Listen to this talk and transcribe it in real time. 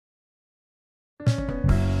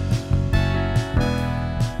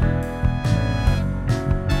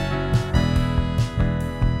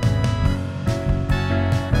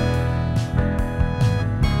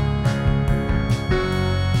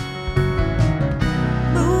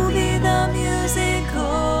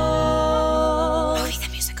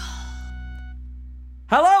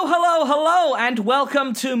and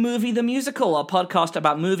welcome to Movie the Musical, a podcast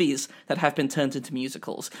about movies that have been turned into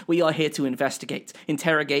musicals. We are here to investigate,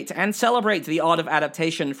 interrogate, and celebrate the art of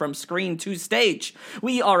adaptation from screen to stage.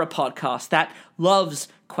 We are a podcast that loves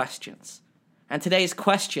questions. And today's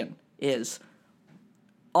question is,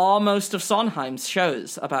 are most of Sondheim's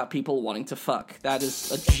shows about people wanting to fuck? That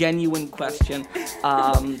is a genuine question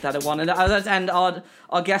that I wanted to... And our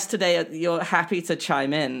guest today, you're happy to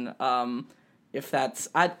chime in. If that's...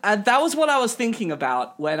 that was what I was thinking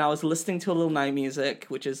about when I was listening to A Little Night Music,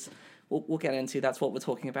 which is... We'll get into. That's what we're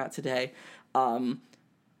talking about today. I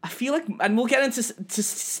feel like... And we'll get into to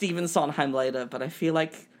Stephen Sondheim later, but I feel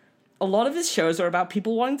like a lot of his shows are about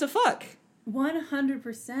people wanting to fuck.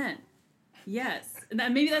 100%. Yes.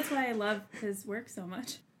 Maybe that's why I love his work so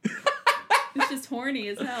much. It's just horny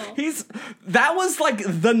as hell. That was like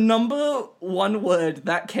the number one word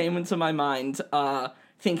that came into my mind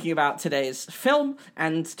thinking about today's film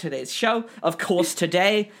and today's show. Of course,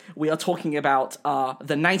 today we are talking about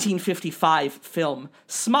the 1955 film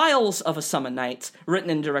Smiles of a Summer Night,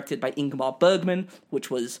 written and directed by Ingmar Bergman,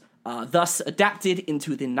 which was thus adapted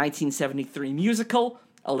into the 1973 musical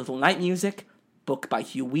A Little Night Music, book by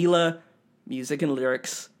Hugh Wheeler, music and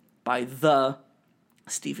lyrics by the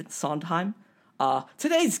Stephen Sondheim.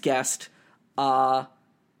 Today's guest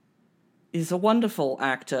is a wonderful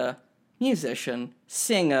actor, musician,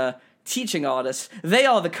 singer, teaching artist. They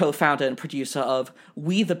are the co-founder and producer of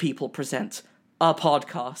We the People Present, a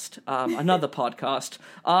podcast, another podcast.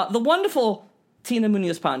 The wonderful Tina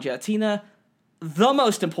Munoz-Panja. Tina, the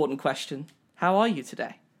most important question, how are you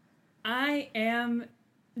today? I am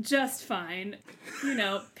just fine. You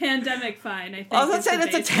know, pandemic fine, I think. I was going to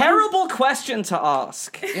say, that's a terrible question to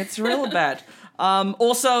ask. It's real bad.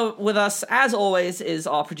 Also with us, as always, is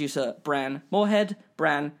our producer, Bran Moorhead.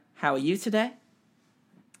 Bran, how are you today?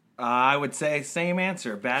 I would say same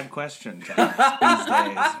answer. Bad question to ask these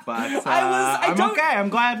days. But I'm okay.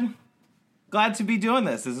 I'm glad to be doing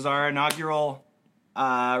this. This is our inaugural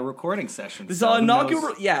recording session. This is our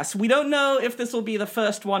inaugural... Yes, we don't know if this will be the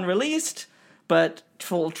first one released, but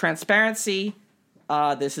full transparency,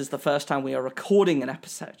 this is the first time we are recording an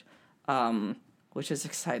episode, which is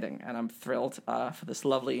exciting, and I'm thrilled for this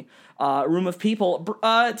lovely room of people.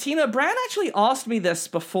 Tina, Bran actually asked me this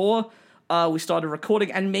before we started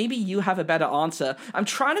recording, and maybe you have a better answer. I'm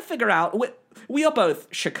trying to figure out... We are both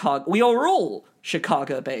Chicago... We are all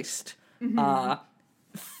Chicago-based,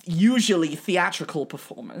 usually theatrical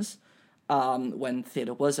performers, when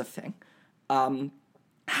theater was a thing.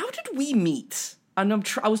 How did we meet? And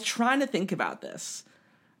I was trying to think about this,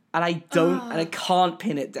 and I can't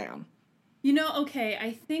pin it down. You know, okay,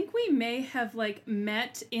 I think we may have,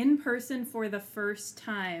 met in person for the first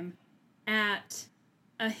time at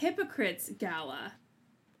a Hypocrites gala.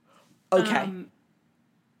 Okay.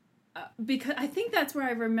 Because I think that's where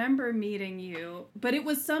I remember meeting you, but it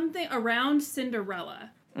was something around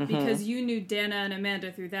Cinderella. Because you knew Dana and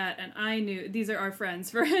Amanda through that, and I knew... These are our friends,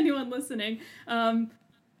 for anyone listening.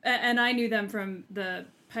 And I knew them from the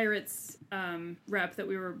Pirates rep that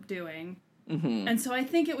we were doing. And so I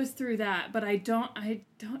think it was through that, but I don't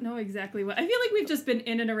know exactly what. I feel like we've just been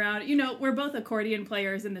in and around. You know, we're both accordion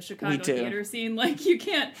players in the Chicago theater scene. You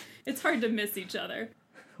can't... It's hard to miss each other.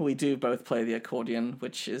 We do both play the accordion,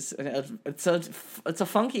 which is... It's a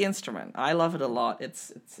funky instrument. I love it a lot.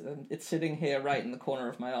 It's sitting here right in the corner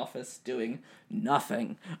of my office doing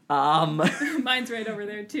nothing. Mine's right over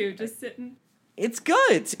there, too, just sitting... It's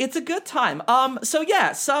good. It's a good time. So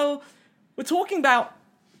we're talking about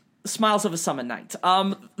Smiles of a Summer Night.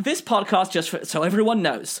 This podcast, just so everyone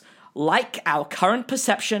knows, like our current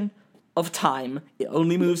perception of time, it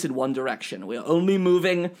only moves in one direction. We're only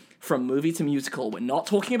moving from movie to musical. We're not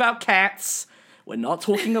talking about Cats. We're not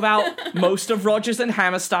talking about most of Rodgers and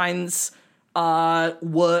Hammerstein's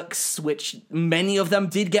works, which many of them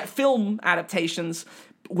did get film adaptations.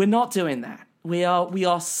 We're not doing that. We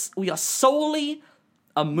are solely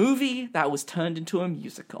a movie that was turned into a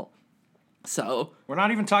musical. So we're not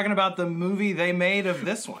even talking about the movie they made of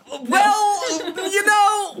this one. Well,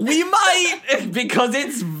 we might, because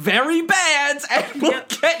it's very bad, and we'll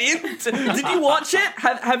get into... Did you watch it?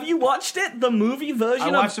 Have you watched it? The movie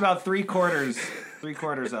version? I watched about three quarters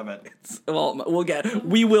of it.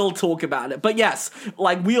 We will talk about it. But yes,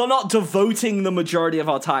 we are not devoting the majority of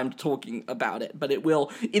our time to talking about it, but it will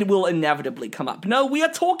inevitably come up. No, we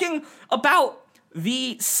are talking about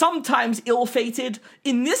the sometimes ill-fated,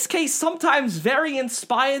 in this case, sometimes very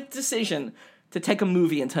inspired decision to take a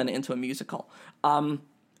movie and turn it into a musical. The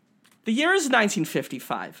year is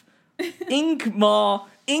 1955.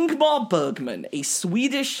 Ingmar Bergman, a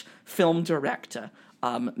Swedish film director,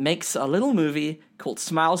 makes a little movie called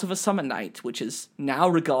Smiles of a Summer Night, which is now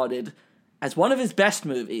regarded as one of his best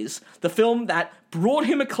movies, the film that brought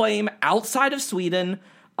him acclaim outside of Sweden,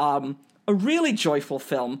 a really joyful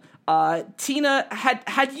film. Tina,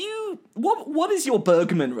 had you... What is your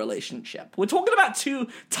Bergman relationship? We're talking about two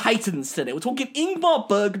titans today. We're talking Ingmar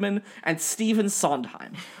Bergman and Stephen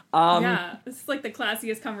Sondheim. Yeah, this is like the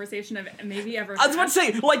classiest conversation I've maybe ever had. I was about to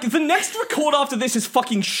say, like, the next record after this is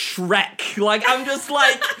fucking Shrek. Like, I'm just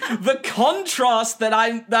like, the contrast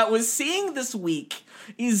that was seeing this week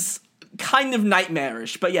is kind of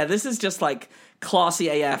nightmarish. But yeah, this is just like classy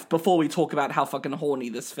AF before we talk about how fucking horny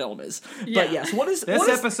this film is. Yeah. But yes, this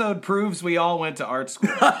episode proves we all went to art school.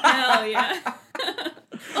 Hell yeah.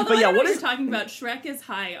 Although but yeah, what you're talking about, Shrek is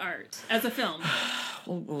high art as a film.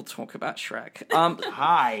 We'll talk about Shrek.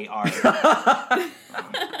 High art.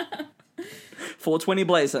 420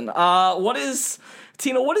 blazing.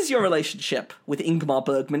 Tina, what is your relationship with Ingmar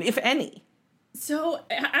Bergman, if any? So,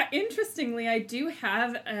 interestingly, I do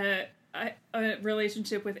have a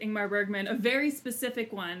relationship with Ingmar Bergman, a very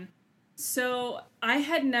specific one. So I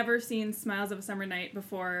had never seen Smiles of a Summer Night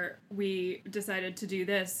before we decided to do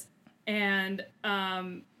this. And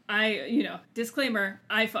disclaimer,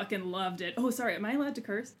 I fucking loved it. Oh, sorry, am I allowed to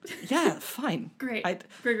curse? Yeah, fine. Great.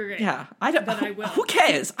 Great. Yeah, I don't. But I will. Who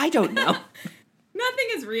cares? I don't know. Nothing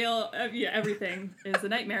is real. Everything is a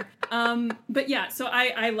nightmare. But yeah, so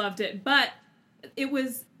I loved it. But it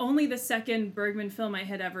was only the second Bergman film I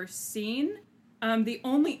had ever seen. The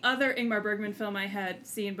only other Ingmar Bergman film I had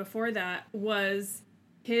seen before that was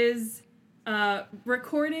his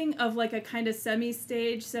recording of like a kind of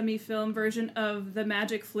semi-stage, semi-film version of The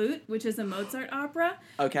Magic Flute, which is a Mozart opera.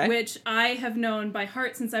 Okay. Which I have known by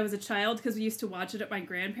heart since I was a child because we used to watch it at my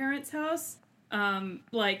grandparents' house,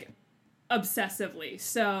 like obsessively.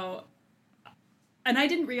 So... And I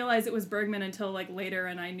didn't realize it was Bergman until like later,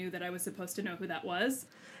 and I knew that I was supposed to know who that was.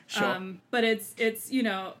 Sure. But it's it's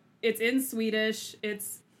in Swedish.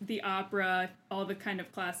 It's the opera, all the kind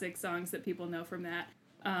of classic songs that people know from that.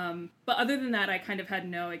 But other than that, I kind of had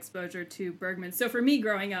no exposure to Bergman. So for me,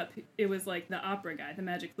 growing up, it was like the opera guy, the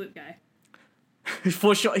Magic Flute guy.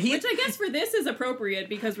 For sure. Which I guess for this is appropriate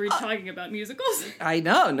because we're talking about musicals. I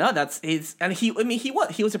know, no, he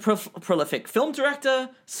was a prolific film director,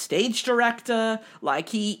 stage director, like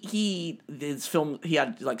he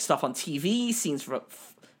had like stuff on TV, scenes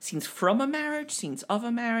from a marriage, scenes of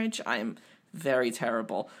a marriage. I am very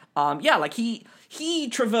terrible. Like he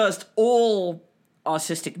traversed all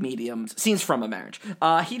artistic mediums, scenes from a marriage.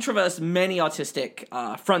 He traversed many artistic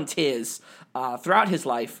frontiers throughout his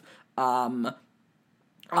life.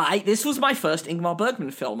 This was my first Ingmar Bergman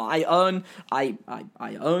film. I own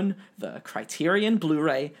the Criterion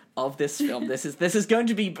Blu-ray of this film. This is going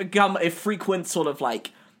to become a frequent sort of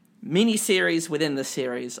like mini-series within the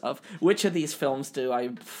series of which of these films do I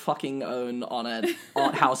fucking own on an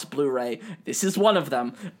art house Blu-ray. This is one of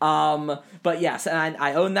them. But yes, and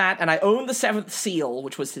I own that, and I own The Seventh Seal,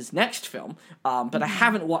 which was his next film. But I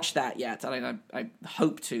haven't watched that yet, and I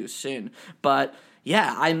hope to soon. But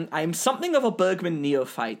yeah, I'm something of a Bergman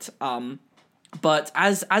neophyte. But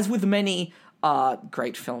as with many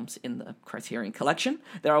great films in the Criterion Collection,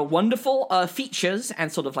 there are wonderful features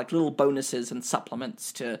and sort of like little bonuses and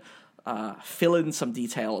supplements to fill in some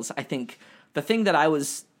details. I think the thing that I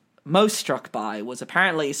was most struck by was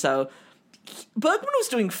apparently Bergman was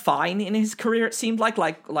doing fine in his career. It seemed like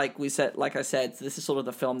I said, this is sort of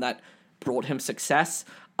the film that brought him success.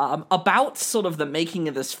 About sort of the making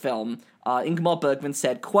of this film, Ingmar Bergman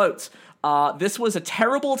said, quote, "This was a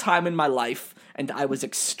terrible time in my life, and I was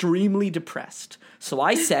extremely depressed. So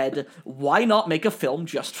I said, why not make a film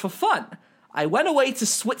just for fun? I went away to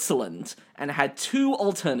Switzerland and had two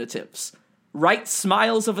alternatives. Write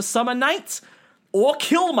Smiles of a Summer Night or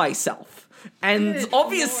kill myself." And Good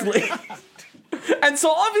obviously... and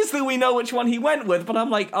so obviously we know which one he went with, but I'm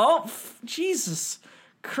like, Jesus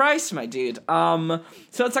Christ, my dude. So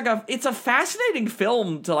it's a fascinating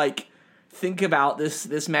film to like think about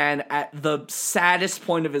this man at the saddest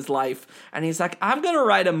point of his life, and he's like, I'm gonna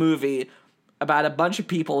write a movie about a bunch of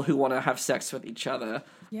people who want to have sex with each other,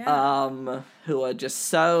 who are just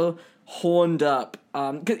so horned up.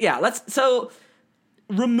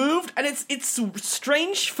 Removed, and it's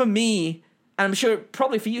strange for me, and I'm sure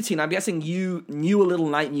probably for you, Tina. I'm guessing you knew a little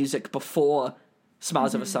night music before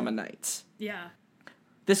Smiles of a Summer Night. Yeah.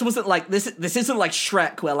 This wasn't like this isn't like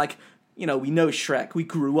Shrek, where like, we know Shrek. We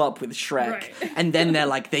grew up with Shrek. Right. And then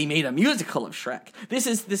they made a musical of Shrek.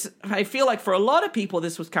 I feel like for a lot of people,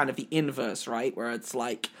 this was kind of the inverse, right? Where it's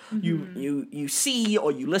like, you see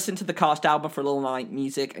or you listen to the cast album for Little Night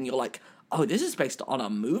Music, and you're like, oh, this is based on a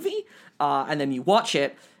movie? And then you watch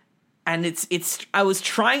it, and I was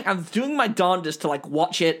doing my darndest to, like,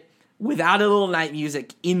 watch it without a Little Night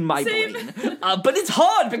Music in my brain. But it's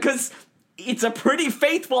hard because it's a pretty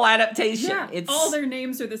faithful adaptation. Yeah, all their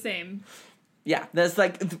names are the same. Yeah, there's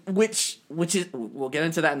like, which is, we'll get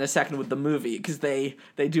into that in a second with the movie, because they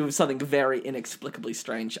do something very inexplicably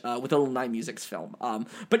strange with a Little Night Music's film.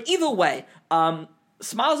 But either way,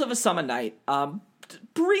 Smiles of a Summer Night,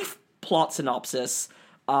 brief plot synopsis.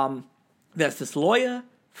 There's this lawyer,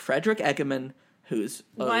 Frederick Eggerman, who's...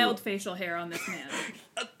 Wild facial hair on this man.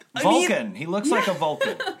 Vulcan. He looks like a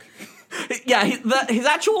Vulcan. Yeah, his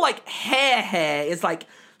actual, like, hair is, like,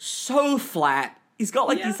 so flat. He's got,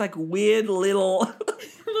 like, these, like, weird little...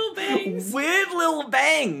 little bangs. Weird little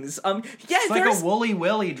bangs. It's like a Woolly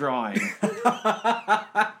Willy drawing.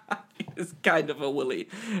 It's kind of a Willy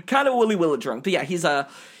Willy drawing. But yeah, he's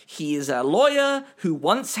a lawyer who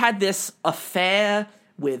once had this affair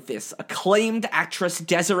with this acclaimed actress,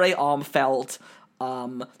 Desiree Armfeld.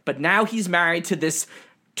 But now he's married to this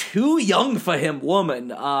too young for him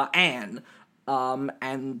woman, Anne.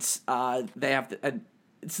 And they have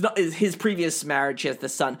it's not his previous marriage. He has the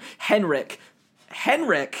son Henrik.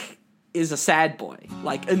 Henrik is a sad boy,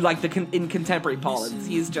 like in contemporary parlance.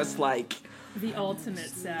 He's just like the ultimate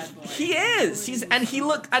sad boy. He is. I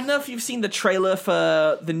don't know if you've seen the trailer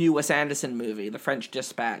for the new Wes Anderson movie, The French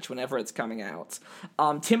Dispatch, whenever it's coming out.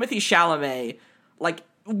 Timothée Chalamet, like,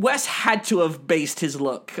 Wes had to have based his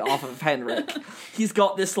look off of Henrik. He's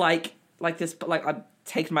got this I'm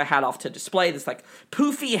taking my hat off to display this, like,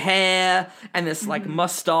 poofy hair and this, like,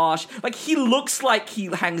 mustache. Like, he looks like he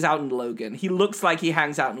hangs out in Logan. He looks like he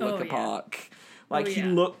hangs out in Wicker Park. Like,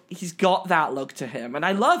 he's got that look to him, and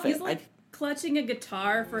I love it. He's, like, clutching a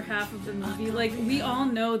guitar for half of the movie. Like, we all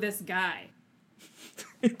know this guy.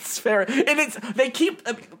 It's fair. And they keep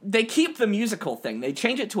the musical thing. They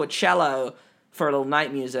change it to a cello for a Little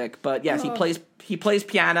Night Music, but yes, he plays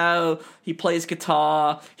piano, he plays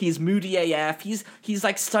guitar, he's moody AF, he's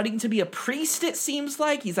like studying to be a priest, it seems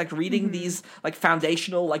like. He's like reading these like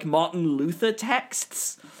foundational like Martin Luther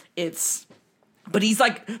texts. But he's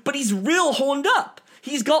real horned up.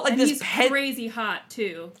 He's got like he's crazy hot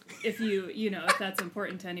too. If if that's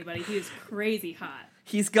important to anybody, he is crazy hot.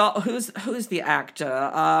 He's got who's the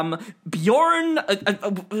actor? Bjorn.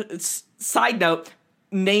 Side note: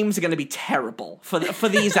 names are going to be terrible for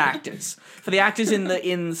these actors. For the actors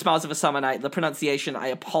in Smiles of a Summer Night, the pronunciation, I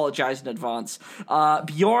apologize in advance.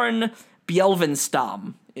 Bjorn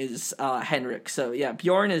Bjelvenstam is Henrik. So yeah,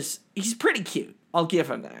 Bjorn he's pretty cute. I'll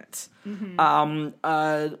give him that.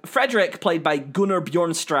 Frederick, played by Gunnar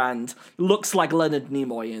Bjornstrand, looks like Leonard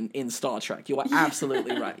Nimoy in Star Trek. You are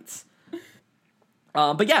absolutely right.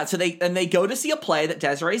 But yeah, so they go to see a play that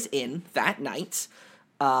Desiree's in that night.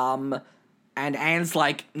 And Anne's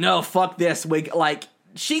like, no, fuck this.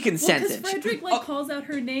 She consented. Because Frederick calls out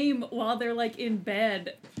her name while they're like in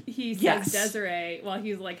bed. He says Desiree while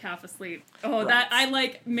he's like half asleep. Oh, right. That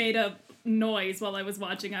I made a noise while I was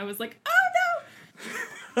watching. I was like, oh no.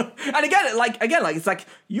 And again, it's like,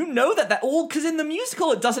 you know that all, because in the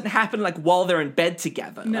musical it doesn't happen like while they're in bed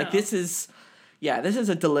together. No. Like this is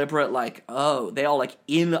a deliberate they all like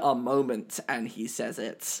in a moment, and he says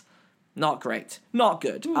it. Not great. Not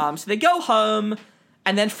good. So they go home,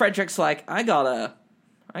 and then Frederick's like, I gotta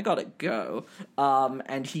go.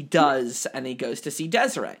 And he does, and he goes to see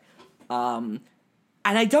Desiree. And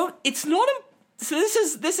it's not, so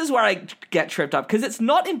this is where I get tripped up, because it's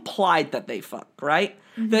not implied that they fuck, right?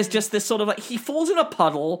 Mm-hmm. There's just this sort of he falls in a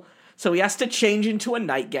puddle, so he has to change into a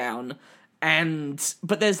nightgown,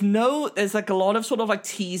 but there's like a lot of sort of like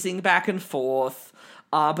teasing back and forth,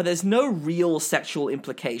 but there's no real sexual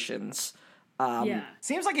implications.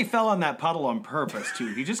 Seems like he fell on that puddle on purpose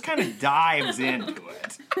too. He just kind of dives into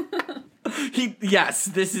it.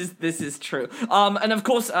 This is true. And of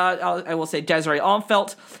course, I will say Desiree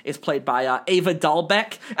Armfelt is played by Ava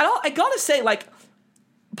Dalbeck, and I gotta say,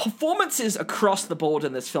 performances across the board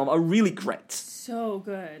in this film are really great. So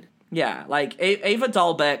good. Yeah, Ava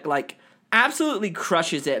Dalbeck absolutely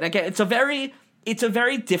crushes it. And again, it's a very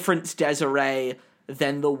different Desiree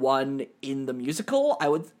than the one in the musical. I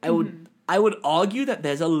would argue that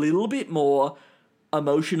there's a little bit more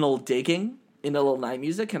emotional digging in A Little Night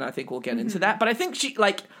Music, and I think we'll get into that. But I think she,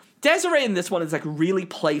 Desiree in this one is, really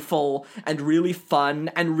playful and really fun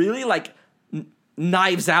and really,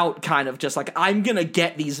 knives out kind of just, I'm gonna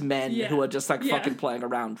get these men who are just, fucking playing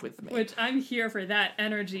around with me. Which I'm here for that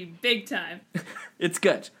energy big time. It's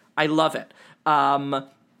good. I love it. But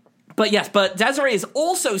Desiree is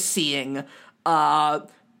also seeing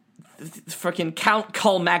freaking Count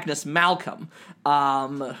Cole Magnus Malcolm,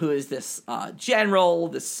 who is this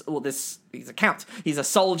general, he's a count, he's a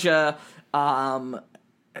soldier, and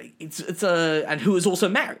who is also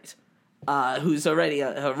married, who's already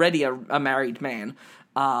a married man.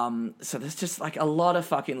 So there's just like a lot of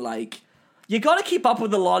fucking like, you gotta keep up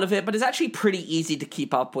with a lot of it, but it's actually pretty easy to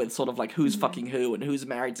keep up with sort of like who's fucking who and who's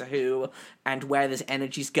married to who and where this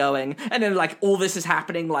energy's going. And then like all this is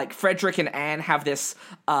happening, like Frederick and Anne have this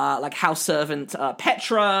like house servant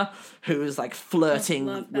Petra, who's like flirting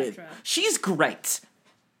with Petra. She's great.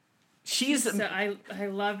 I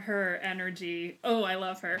love her energy. Oh, I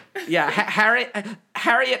love her. Yeah,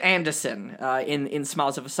 Harriet Anderson in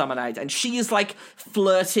Smiles of a Summer Night, and she's like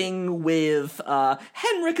flirting with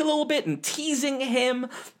Henrik a little bit and teasing him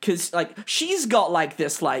because like she's got like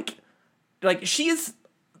this like she is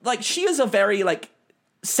a very like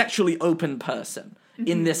sexually open person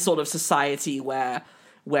in this sort of society where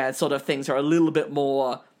sort of things are a little bit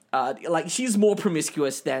more like she's more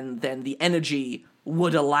promiscuous than the energy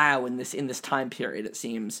would allow in this time period, it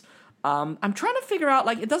seems. I'm trying to figure out,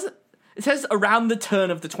 like, it says around the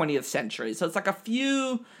turn of the 20th century, so it's like a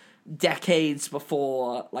few decades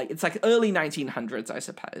before, like, it's like early 1900s, I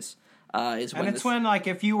suppose, is when. And it's when, like,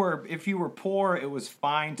 if you were poor, it was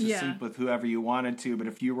fine to sleep with whoever you wanted to, but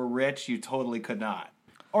if you were rich, you totally could not.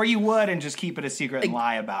 Or you would and just keep it a secret and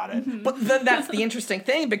lie about it. But then that's the interesting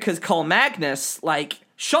thing, because Cole Magnus, like,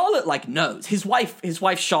 Charlotte, like, knows. His wife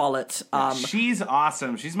Charlotte. She's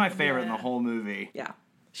awesome. She's my favorite in the whole movie. Yeah.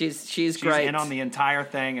 She's great. She's in on the entire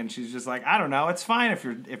thing, and she's just like, I don't know, it's fine if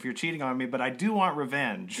you're cheating on me, but I do want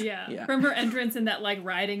revenge. Yeah. From her entrance in that, like,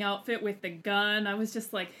 riding outfit with the gun, I was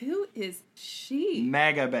just like, who is she?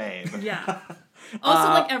 Mega babe. Yeah. Also,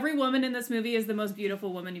 like, every woman in this movie is the most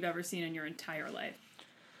beautiful woman you've ever seen in your entire life.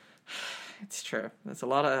 It's true. There's a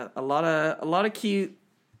lot of cute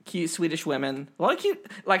Swedish women. A lot of cute.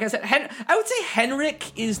 Like I said, I would say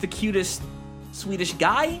Henrik is the cutest Swedish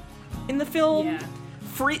guy in the film. Yeah.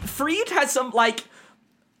 Frid has some like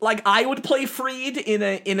I would play Frid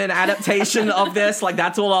in an adaptation of this. Like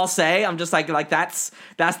that's all I'll say. I'm just like that's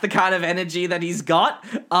the kind of energy that he's got.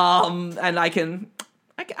 And I can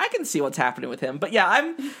see what's happening with him. But yeah,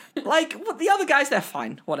 I'm like the other guys. They're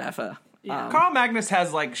fine. Whatever. Yeah. Carl Magnus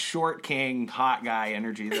has like short king, hot guy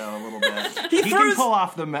energy though a little bit. He can pull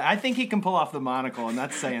off I think he can pull off the monocle, and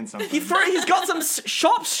that's saying something. He's got some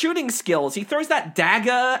sharp shooting skills. He throws that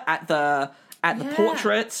dagger at the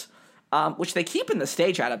portrait, which they keep in the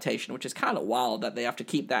stage adaptation, which is kind of wild that they have to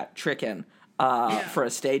keep that trick in for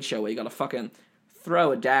a stage show where you got to fucking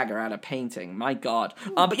throw a dagger at a painting. My God.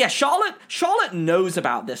 But yeah, Charlotte knows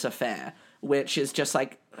about this affair, which is just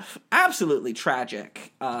like absolutely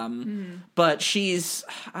tragic. But she's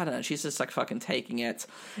just like fucking taking it.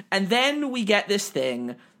 And then we get this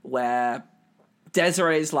thing where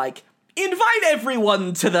Desiree's like, invite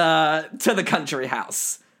everyone to the country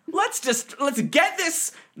house. Let's get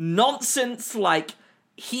this nonsense, like,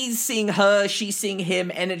 he's seeing her, she's seeing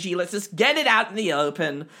him energy. Let's just get it out in the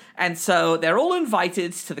open. And so they're all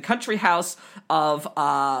invited to the country house of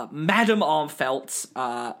Madame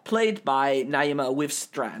Armfeldt, played by Naima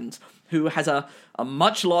Wivstrand, who has a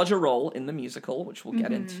much larger role in the musical, which we'll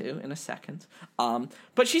get into in a second.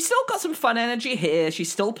 But she's still got some fun energy here.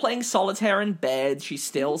 She's still playing solitaire in bed. She's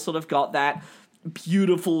still sort of got that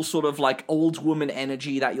beautiful sort of like old woman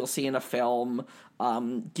energy that you'll see in a film.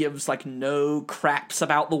 Gives like no craps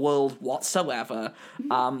about the world whatsoever.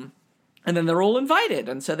 And then they're all invited,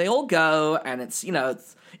 and so they all go, and it's, you know,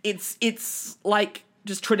 it's like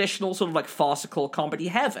just traditional sort of like farcical comedy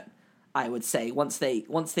heaven, I would say, once they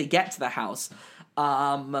get to the house.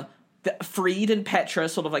 Frid and Petra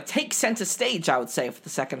sort of like take center stage, I would say, for the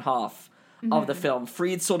second half of the film.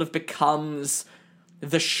 Frid sort of becomes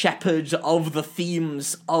the shepherd of the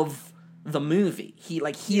themes of the movie. He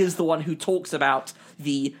is the one who talks about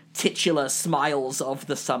the titular smiles of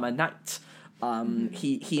the summer night.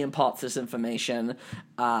 He imparts this information.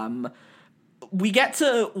 We get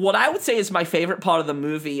to what I would say is my favorite part of the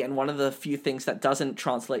movie, and one of the few things that doesn't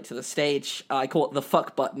translate to the stage. I call it the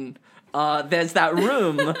fuck button. There's that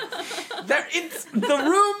room. It's the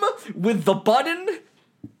room with the button.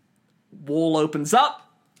 Wall opens up.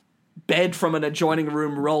 Bed from an adjoining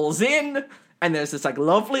room rolls in. And there's this, like,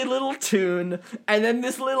 lovely little tune, and then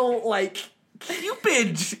this little, like,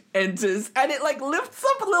 Cupid enters, and it, like, lifts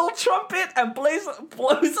up a little trumpet and blows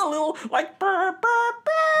a little, like, burr, burr,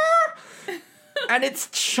 burr. And it's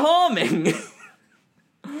charming.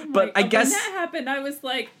 But I guess... When that happened, I was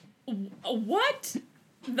like, what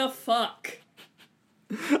the fuck?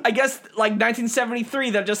 I guess, like,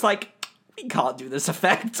 1973, they're just like, we can't do this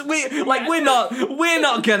effect. We're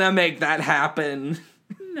not gonna make that happen.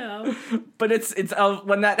 No. But it's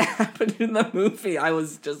when that happened in the movie, I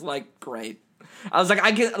was just like, great. I was like,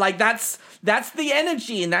 I get like that's the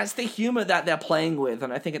energy and that's the humor that they're playing with,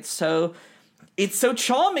 and I think it's so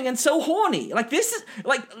charming and so horny. Like this is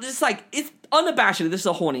it's unabashedly this is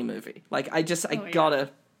a horny movie. Like gotta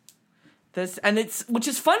this, and it's which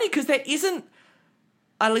is funny because there isn't,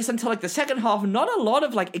 at least until like the second half, not a lot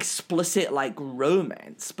of like explicit like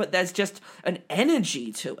romance, but there's just an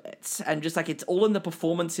energy to it, and just like it's all in the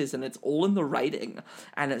performances and it's all in the writing,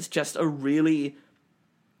 and it's just a really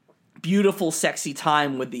beautiful, sexy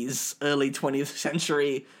time with these early 20th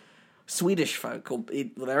century Swedish folk. Or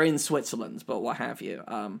they're in Switzerland, but what have you?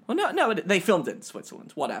 They filmed it in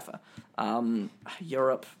Switzerland. Whatever.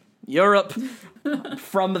 Europe.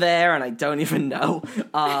 From there, and I don't even know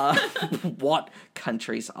what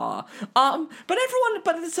countries are. But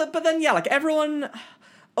then everyone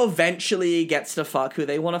eventually gets to fuck who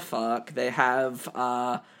they want to fuck. They have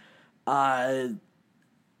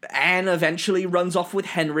Anne eventually runs off with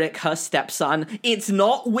Henrik, her stepson. It's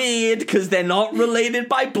not weird because they're not related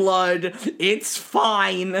by blood. It's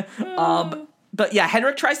fine. But yeah,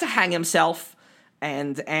 Henrik tries to hang himself,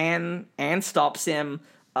 and Anne stops him.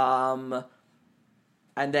 And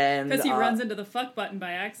then because he runs into the fuck button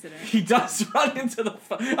by accident. He does run into the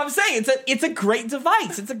fuck. I'm saying it's a great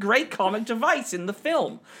device. It's a great comic device in the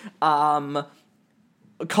film.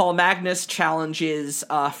 Carl Magnus challenges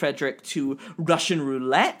Frederick to Russian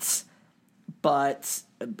roulette, but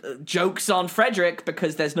jokes on Frederick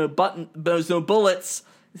because there's no bullets.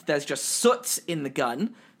 There's just soot in the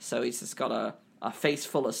gun, so he's just got a face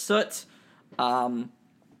full of soot.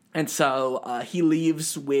 And so he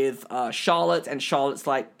leaves with Charlotte, and Charlotte's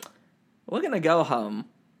like, we're gonna go home,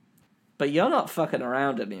 but you're not fucking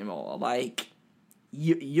around anymore. Like,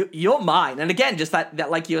 you're mine. And again, just that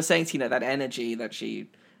like you were saying, Tina, that energy that she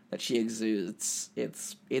exudes,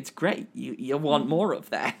 it's great. You want more of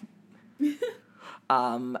that.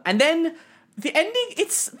 And then the ending,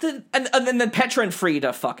 and then Petra and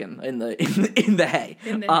Frida fucking in the hay.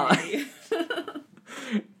 In the hay.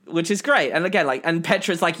 Which is great. And again, like, and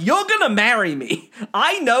Petra's like, you're gonna marry me.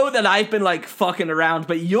 I know that I've been like fucking around,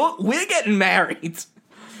 but we're getting married.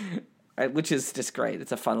 Right, which is just great.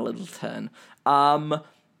 It's a fun little turn. I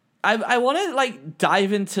want to like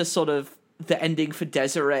dive into sort of the ending for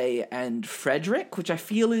Desiree and Frederick, which I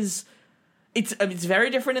feel is it's very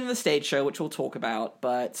different in the stage show, which we'll talk about,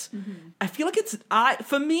 but I feel like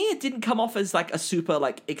for me it didn't come off as like a super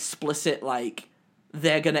like explicit like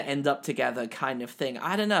they're gonna end up together kind of thing.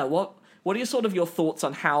 I don't know. What are your thoughts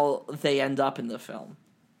on how they end up in the film?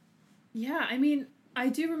 Yeah, I mean, I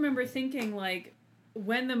do remember thinking like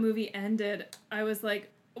when the movie ended, I was like,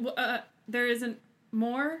 there isn't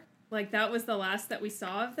more? Like, that was the last that we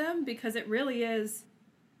saw of them? Because it really is...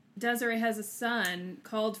 Desiree has a son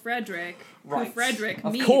called Frederick, right. who Frederick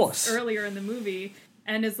meets earlier in the movie,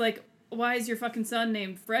 and is like, why is your fucking son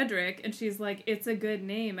named Frederick? And she's like, it's a good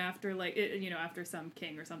name after, like, after some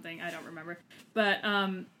king or something. I don't remember. But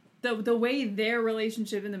the way their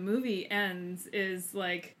relationship in the movie ends is,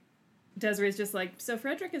 like, Desiree's just like, so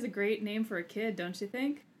Frederick is a great name for a kid, don't you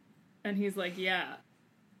think? And he's like, yeah.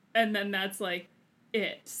 And then that's, like,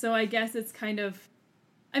 it. So I guess it's kind of...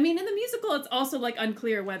 I mean, in the musical, it's also, like,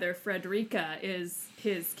 unclear whether Frederica is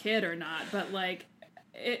his kid or not. But, like,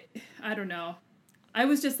 I don't know. I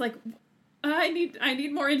was just like, I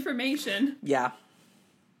need more information. Yeah.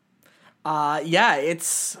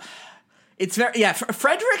 It's very... Yeah,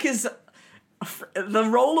 Frederick is... The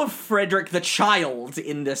role of Frederick the child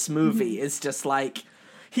in this movie is just, like...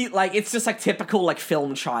 it's just, like, typical, like,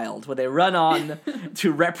 film child, where they run on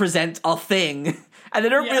to represent a thing, and they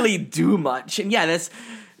don't really do much. And, I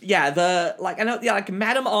know,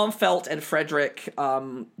 Madame Armfeldt and Frederick,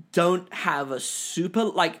 don't have a super,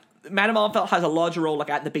 like... Madame Armfeldt has a larger role,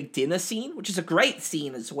 like, at the big dinner scene, which is a great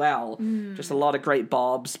scene as well. Just a lot of great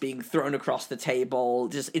bobs being thrown across the table.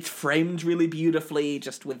 Just, it's framed really beautifully,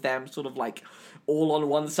 just with them sort of, like, all on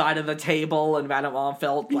one side of the table and Madame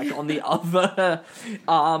Armfeldt, like, on the other.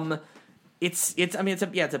 It's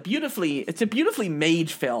a beautifully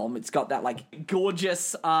made film. It's got that, like,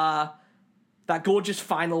 gorgeous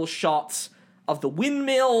final shot of the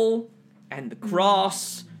windmill and the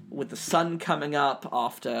cross, with the sun coming up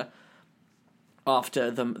after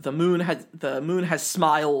the moon has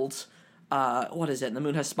smiled. What is it? The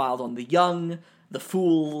moon has smiled on the young, the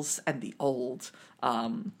fools, and the old.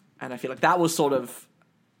 And I feel like that was sort of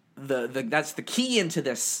that's the key into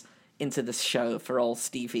this show for old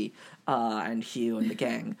Stevie and Hugh and the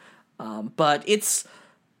gang. But it's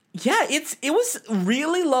Yeah, it was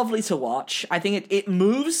really lovely to watch. I think it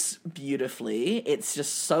moves beautifully.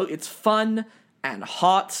 It's fun and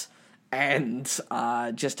hot and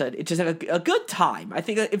just a good time. I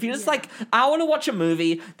think if you're just like, I want to watch a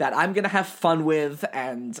movie that I'm gonna have fun with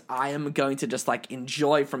and I am going to just like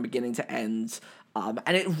enjoy from beginning to end.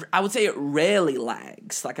 And I would say it rarely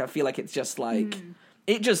lags. Like I feel like it's just like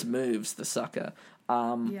it just moves the sucker.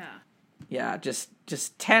 Yeah,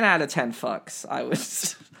 just 10 out of 10 fucks.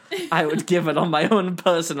 I would give it on my own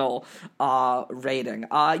personal rating.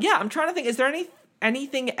 I'm trying to think. Is there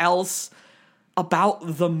anything else about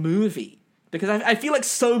the movie? Because I feel like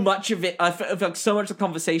so much of it, I feel like so much of the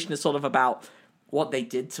conversation is sort of about what they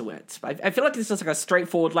did to it. I feel like it's just like a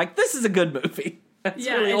straightforward, like, this is a good movie. That's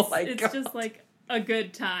really all I got. It's just like a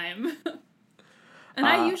good time. And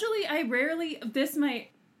I rarely, this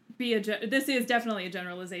is definitely a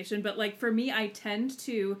generalization, but like for me, I tend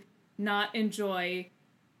to not enjoy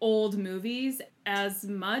old movies as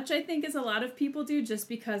much, I think, as a lot of people do, just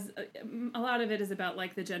because a lot of it is about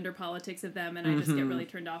like the gender politics of them, and I just get really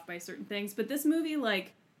turned off by certain things. But this movie,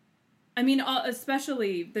 like, I mean,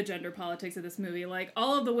 especially the gender politics of this movie, like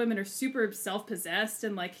all of the women are super self-possessed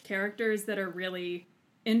and like characters that are really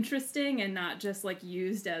interesting and not just like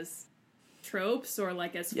used as tropes or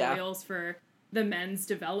like as foils for the men's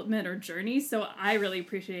development or journey. So I really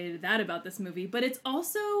appreciated that about this movie. But it's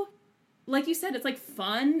also, like you said, it's like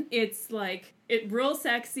fun. It's like real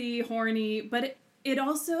sexy, horny, but it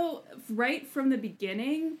also, right from the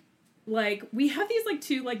beginning, like we have these like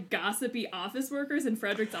two like gossipy office workers in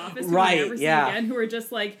Frederick's office who we never see again, who are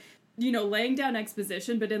just like, you know, laying down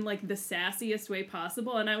exposition, but in like the sassiest way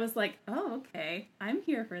possible. And I was like, oh, okay, I'm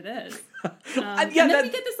here for this. And then we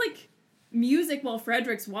get this like music while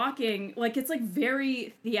Frederick's walking. Like it's like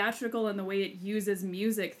very theatrical in the way it uses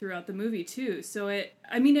music throughout the movie too. So it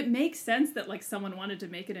makes sense that like someone wanted to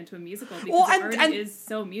make it into a musical because it already is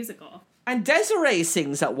so musical. And Desiree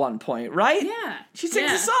sings at one point, right? Yeah. She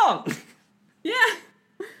sings a song. Yeah.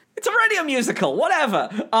 It's already a musical, whatever.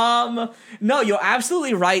 No, you're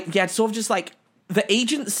absolutely right. Yeah, it's sort of just like the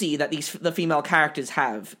agency that the female characters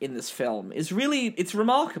have in this film is really, it's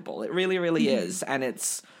remarkable. It really, really is. And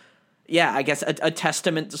it's, I guess a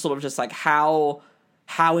testament to sort of just like how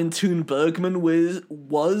in tune Bergman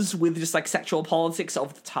was with just like sexual politics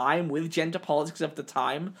of the time, with gender politics of the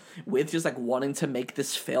time, with just like wanting to make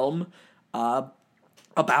this film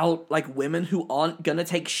about like women who aren't gonna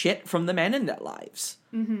take shit from the men in their lives.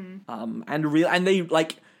 And they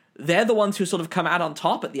like, they're the ones who sort of come out on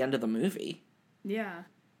top at the end of the movie. Yeah.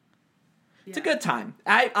 It's a good time.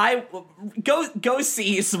 I go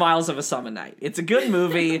see Smiles of a Summer Night. It's a good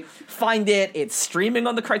movie. Find it. It's streaming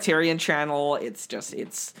on the Criterion Channel. It's just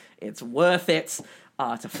it's worth it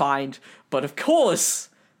to find. But of course,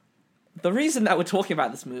 the reason that we're talking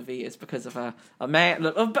about this movie is because of a man,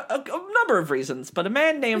 a number of reasons, but a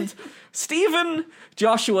man named Stephen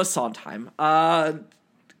Joshua Sondheim.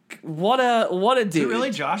 What a dude! Is it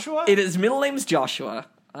really Joshua? His middle name's Joshua.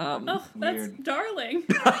 That's weird. Darling.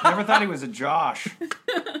 Never thought he was a Josh.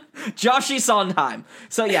 Joshy Sondheim.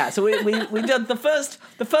 So we did the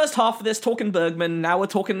first half of this talking Bergman. Now we're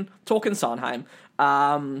talking Sondheim.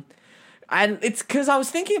 And it's because I was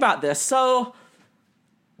thinking about this. So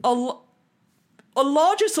a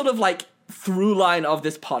larger sort of like through line of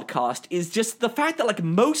this podcast is just the fact that like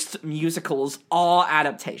most musicals are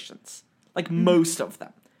adaptations. Like most of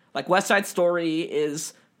them. Like West Side Story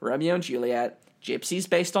is Romeo and Juliet. Gypsy's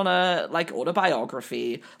based on a like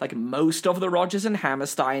autobiography. Like most of the Rodgers and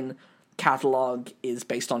Hammerstein catalog is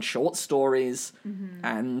based on short stories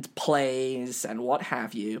and plays and what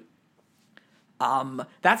have you.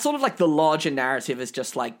 That's sort of like the larger narrative is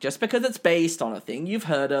just like, just because it's based on a thing you've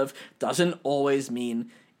heard of doesn't always mean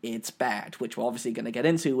it's bad, which we're obviously going to get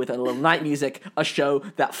into with A Little Night Music, a show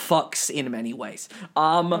that fucks in many ways.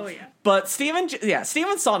 But Stephen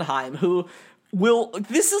Sondheim, who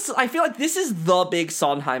I feel like this is the big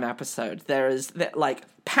Sondheim episode. There is like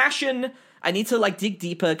Passion. I need to like dig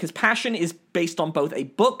deeper because Passion is based on both a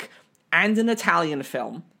book and an Italian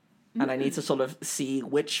film. And I need to sort of see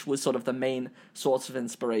which was sort of the main source of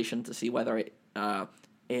inspiration to see whether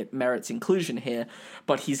it merits inclusion here.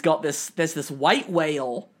 But there's this white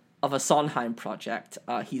whale of a Sondheim project.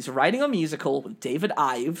 He's writing a musical with David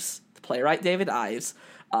Ives, the playwright David Ives,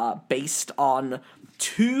 based on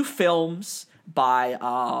two films by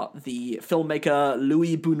the filmmaker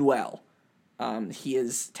Louis Buñuel. He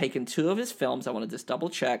has taken two of his films. I want to just double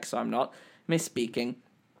check so I'm not misspeaking.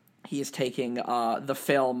 He is taking the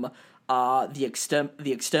film The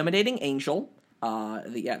Exterminating Angel,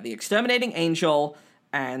 The Exterminating Angel,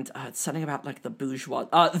 and it's something about like the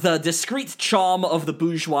the discreet charm of the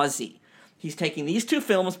bourgeoisie. He's taking these two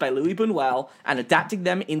films by Louis Buñuel and adapting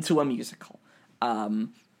them into a musical.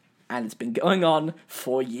 And it's been going on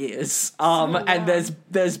for years. And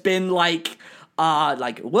there's been like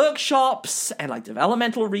workshops and like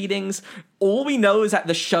developmental readings. All we know is that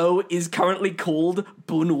the show is currently called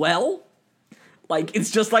Buñuel. Like, it's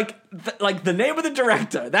just like the name of the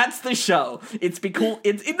director. That's the show. It'd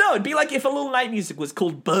be like if A Little Night Music was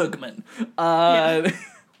called Bergman.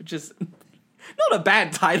 Which is not a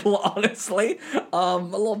bad title, honestly. A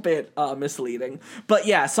little bit misleading. But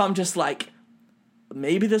yeah, so I'm just like,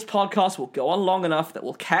 maybe this podcast will go on long enough that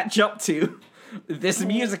we'll catch up to this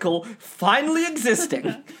musical finally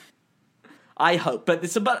existing. I hope. But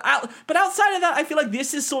outside of that, I feel like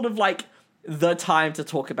this is sort of like the time to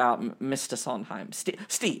talk about Mr. Sondheim.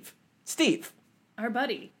 Steve. Our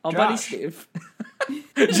buddy. Buddy Steve.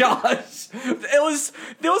 Josh. There was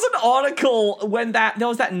an article when there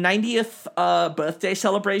was that 90th birthday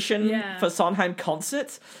celebration for Sondheim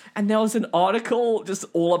concert, and there was an article just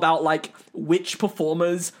all about like which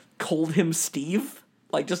performers called him Steve.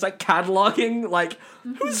 Like just like cataloging like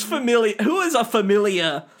who is a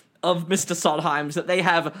familiar of Mr. Sondheim's that they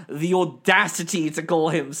have the audacity to call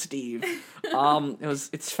him Steve.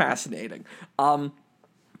 It's fascinating. But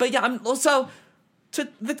yeah, I'm also to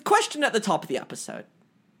the question at the top of the episode,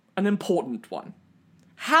 an important one.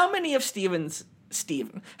 How many of Sondheim's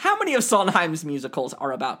musicals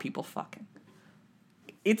are about people fucking?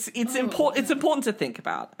 It's important to think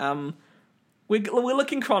about. We're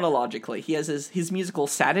looking chronologically. He has his musical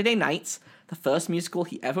Saturday Nights, the first musical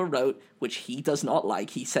he ever wrote, which he does not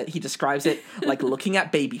like. He describes it like looking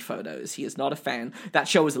at baby photos. He is not a fan. That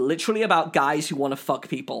show is literally about guys who want to fuck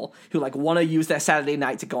people, who like want to use their Saturday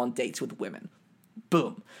night to go on dates with women.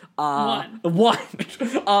 Boom. One.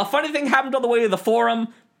 Funny thing happened on the way to the Forum.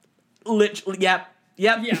 Literally, yep.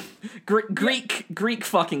 Yeah. Greek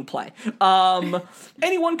fucking play.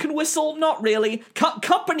 Anyone can whistle? Not really.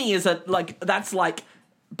 Company is that's like,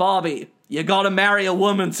 Barbie, you gotta marry a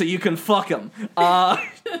woman so you can fuck them.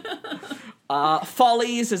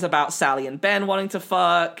 Follies is about Sally and Ben wanting to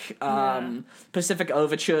fuck. Pacific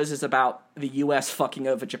Overtures is about the US fucking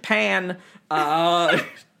over Japan. I've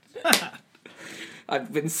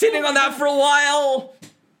been sitting on that for a while.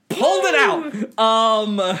 Pulled it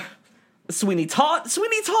out. Sweeney Todd.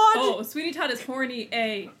 Oh, Sweeney Todd is horny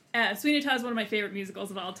AF. Sweeney Todd is one of my favorite musicals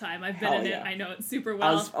of all time. I've been in it. I know it super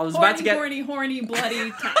well. I was about to get horny,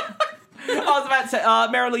 bloody time. I was about to say,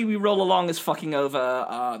 Merrily We Roll Along is fucking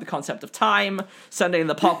over the concept of time. Sunday in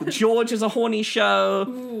the Park with George is a horny show.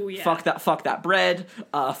 Ooh, yeah. Fuck that bread.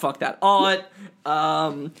 Fuck that art.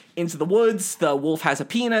 Into the Woods, the wolf has a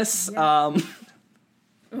penis. Yeah.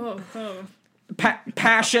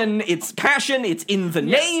 Passion, it's in the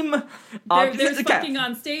name. There's fucking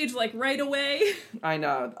on stage, like, right away. I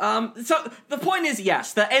know. So, the point is,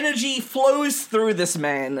 yes, the energy flows through this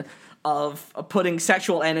man of putting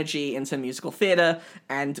sexual energy into musical theater,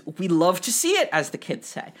 and we love to see it, as the kids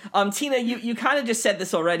say. Tina, you kind of just said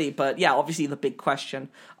this already, but yeah, obviously the big question.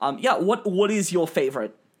 What is your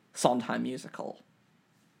favorite Sondheim musical?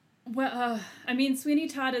 Well, I mean, Sweeney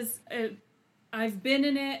Todd is... I've been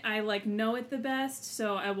in it, I, know it the best,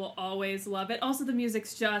 so I will always love it. Also, the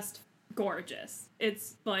music's just gorgeous.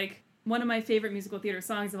 It's, one of my favorite musical theater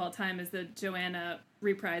songs of all time is the Joanna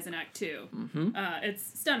reprise in Act 2. Mm-hmm.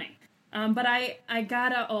 It's stunning. But I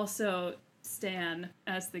gotta also stan,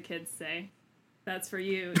 as the kids say. That's for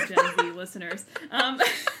you, Gen Z listeners.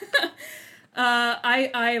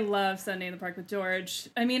 I love Sunday in the Park with George.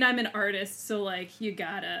 I mean, I'm an artist, so, you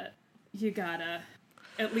gotta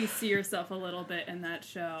at least see yourself a little bit in that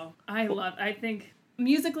show. I think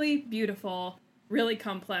musically beautiful, really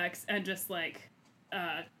complex, and just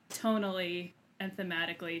tonally and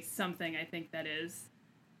thematically something I think that is...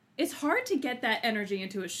 It's hard to get that energy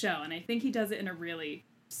into a show, and I think he does it in a really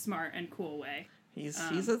smart and cool way. I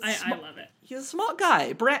love it. He's a smart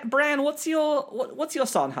guy. Bran, what's your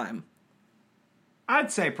Sondheim?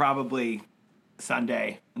 I'd say probably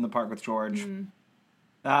Sunday in the Park with George.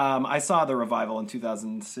 I saw the revival in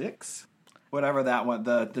 2006, whatever that one,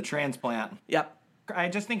 the transplant. Yep. I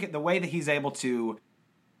just think the way that he's able to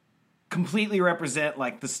completely represent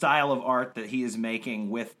the style of art that he is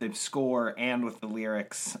making with the score and with the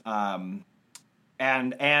lyrics, and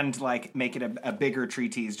make it a bigger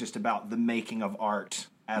treatise just about the making of art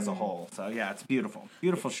as a whole. So yeah, it's beautiful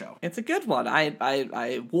show. It's a good one.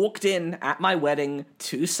 I walked in at my wedding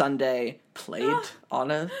to Sunday, played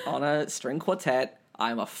on a string quartet.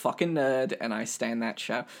 I'm a fucking nerd, and I stand that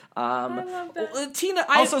show. I love that. Tina,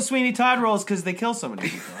 also, Sweeney Todd rules because they kill so many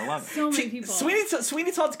people. I love it. So many people.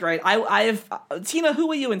 Sweeney Todd's great. I have Tina.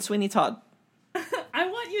 Who are you in Sweeney Todd? I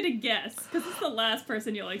want you to guess, because it's the last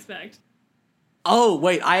person you'll expect. Oh,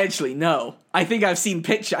 wait, I actually know. I think I've seen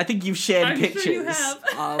pictures. I think you've shared pictures. Sure you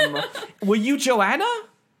have. Were you Joanna?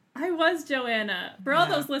 I was Joanna. For all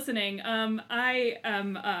those listening, I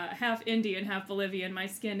am half Indian, half Bolivian. My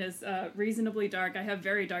skin is reasonably dark. I have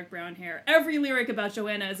very dark brown hair. Every lyric about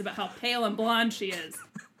Joanna is about how pale and blonde she is.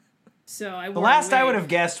 So I The last I would have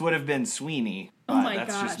guessed would have been Sweeney, but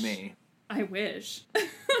that's just me. I wish. I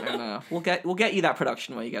don't know. We'll get you that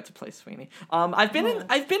production where you get to play Sweeney. I've been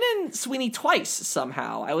in Sweeney twice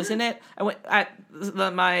somehow. I was in it. I went at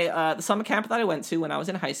the summer camp that I went to when I was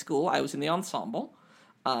in high school. I was in the ensemble.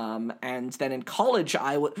 And then in college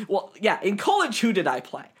in college who did I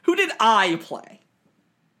play? Who did I play?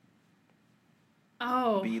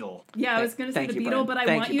 Oh, Beetle. Yeah, I was going to say the Beetle, but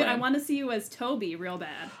I want to see you as Toby real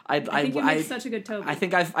bad. I think you make such a good Toby. I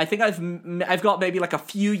think I've got maybe like a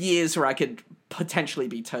few years where I could potentially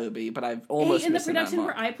be Toby, but I've almost in the production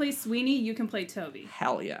where I play Sweeney, you can play Toby.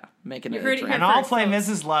 Hell yeah, making it. And I'll play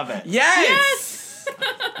Mrs. Lovett. Yes.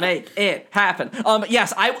 Make it happen.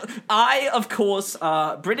 Yes, I of course,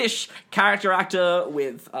 British character actor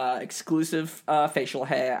with exclusive facial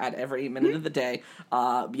hair at every minute of the day.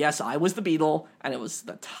 Yes, I was the Beetle, and it was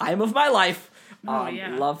the time of my life.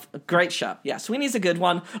 Love, great show. Yeah, Sweeney's a good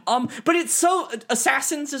one. But it's so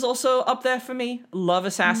Assassins is also up there for me. Love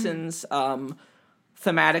Assassins.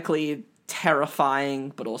 Thematically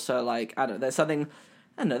terrifying, but also like I don't know.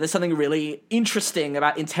 There's something really interesting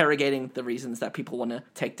about interrogating the reasons that people want to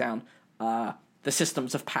take down the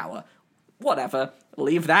systems of power. Whatever,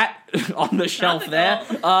 leave that on the shelf there.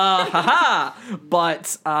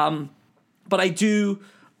 But I do.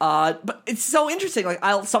 But it's so interesting. Like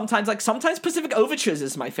sometimes Pacific Overtures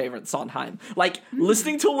is my favorite Sondheim. Like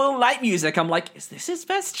listening to a little night music, I'm like, is this his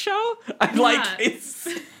best show? I'm like, it's.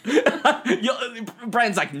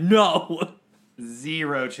 Brand's like, no.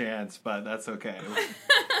 Zero chance, but that's okay.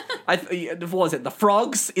 What was it? The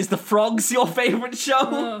Frogs? Is The Frogs your favorite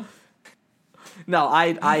show? No,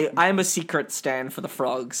 I'm a secret stan for The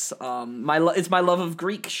Frogs. It's my love of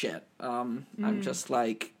Greek shit. I'm just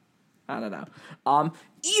like, I don't know.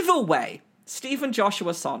 Either way, Stephen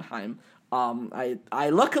Joshua Sondheim.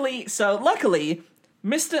 Luckily,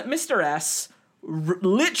 Mr. S.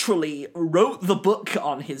 Literally wrote the book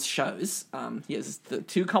on his shows. He has the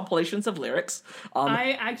 2 compilations of lyrics.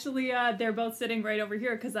 I actually, they're both sitting right over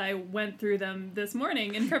here because I went through them this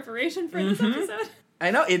morning in preparation for this episode. I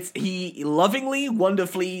know, he lovingly,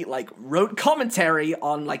 wonderfully, like, wrote commentary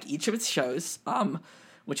on, like, each of its shows,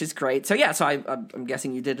 which is great. So yeah, I'm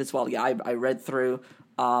guessing you did as well. Yeah, I read through,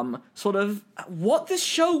 sort of what this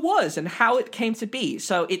show was and how it came to be.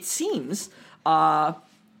 So it seems,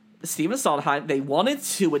 Stephen Sondheim, they wanted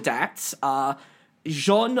to adapt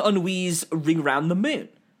Jean Anouilh's Ring Round the Moon,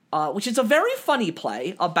 which is a very funny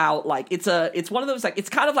play about, like, it's one of those, like, it's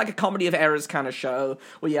kind of like a comedy of errors kind of show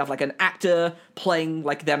where you have, like, an actor playing,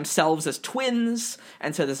 like, themselves as twins,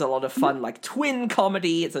 and so there's a lot of fun, like, twin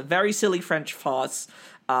comedy. It's a very silly French farce.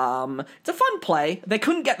 It's a fun play. They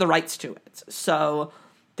couldn't get the rights to it, so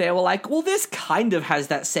they were like, well, this kind of has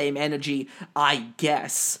that same energy, I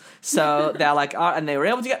guess. So they're like, and they were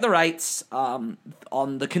able to get the rights on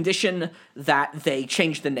the condition that they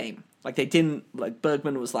changed the name. Like, they didn't, like,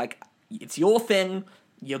 Bergman was like, it's your thing,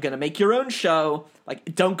 you're gonna make your own show,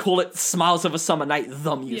 like, don't call it Smiles of a Summer Night,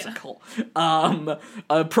 the musical. Yeah.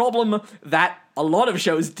 A problem that a lot of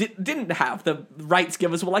shows didn't have. The rights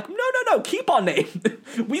givers were like, no, keep our name.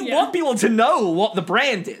 We want people to know what the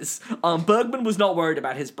brand is. Bergman was not worried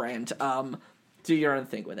about his brand. Do your own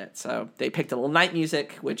thing with it. So they picked a little night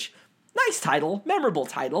music, which, nice title, memorable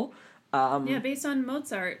title. Based on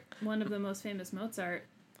Mozart, one of the most famous Mozart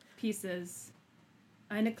pieces.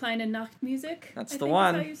 Eine kleine Nachtmusik. That's the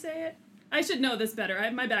one. That's how you say it. I should know this better.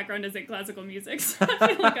 My background isn't classical music, so I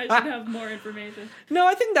feel like I should have more information. No,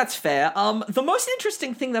 I think that's fair. The most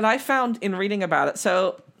interesting thing that I found in reading about it,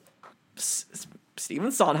 so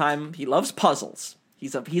Stephen Sondheim, he loves puzzles.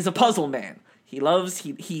 He's a puzzle man. He's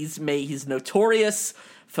notorious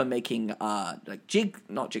for making like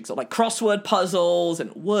crossword puzzles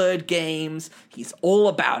and word games. He's all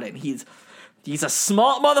about it. He's a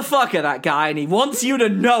smart motherfucker, that guy, and he wants you to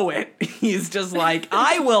know it. He's just like,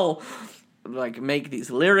 I will, like, make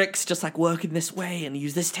these lyrics just, like, work in this way and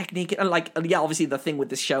use this technique. And, like, yeah, obviously the thing with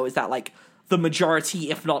this show is that, like, the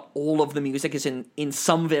majority, if not all of the music is in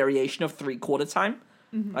some variation of 3/4 time.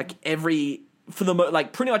 Mm-hmm. Like, every for the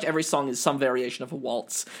like pretty much every song is some variation of a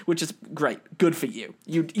waltz, which is great. Good for you.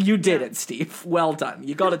 You did it, Steve. Well done.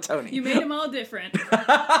 You got a Tony. You made them all different.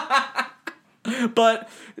 But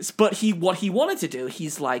what he wanted to do,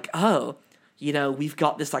 he's like, oh, you know, we've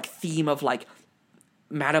got this like theme of like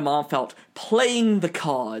Madame Armfelt playing the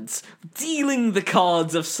cards, dealing the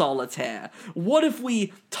cards of solitaire. What if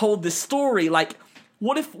we told this story, like,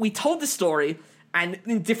 what if we told the story and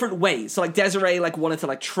in different ways? So, like, Desiree, like, wanted to,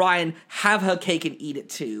 like, try and have her cake and eat it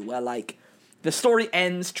too, where, like, the story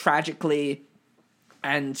ends tragically,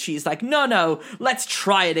 and she's like, no, let's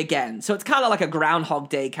try it again. So it's kind of like a Groundhog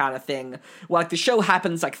Day kind of thing, where, like, the show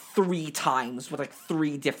happens, like, 3 times with, like,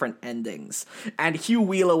 3 different endings. And Hugh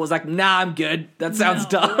Wheeler was like, nah, I'm good. That sounds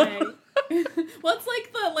dumb. Well, it's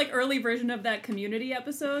like the like early version of that Community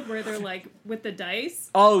episode where they're like with the dice.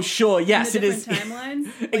 Oh, sure. Yes, it is. Timelines.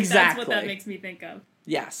 Like, Exactly. That's what that makes me think of.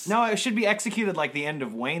 Yes. No, it should be executed like the end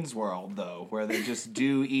of Wayne's World, though, where they just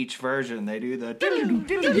do each version. They do the and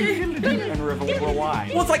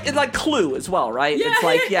rewind. Well, it's like Clue as well, right? Yeah, it's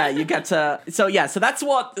like, you get to... So that's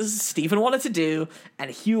what Stephen wanted to do, and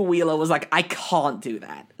Hugh Wheeler was like, I can't do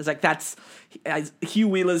that. It's like, Hugh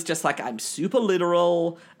Wheeler's just like, I'm super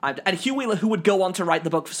literal. And Hugh Wheeler, who would go on to write the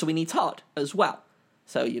book for Sweeney Todd as well.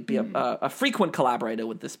 So you'd be a frequent collaborator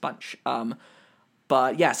with this bunch.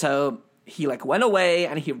 But yeah, so he like went away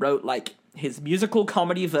and he wrote like his musical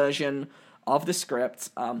comedy version of the script.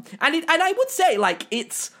 And I would say like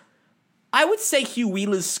I would say Hugh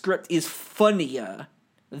Wheeler's script is funnier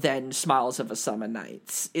than Smiles of a Summer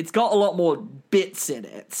Night. It's got a lot more bits in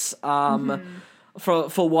it.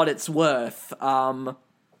 For what it's worth.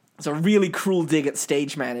 It's a really cruel dig at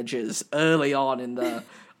stage managers early on in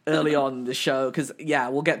the show, because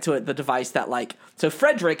we'll get to it. The device that like, so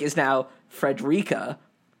Frederick is now Frederica.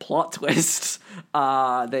 Plot twist.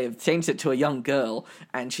 They've changed it to a young girl,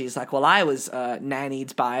 and she's like, well, I was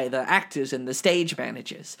nannied by the actors and the stage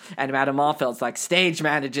managers. And Madame Armfeld's like, stage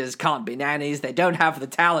managers can't be nannies, they don't have the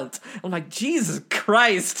talent. I'm like, Jesus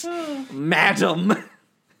Christ, madam.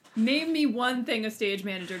 Name me one thing a stage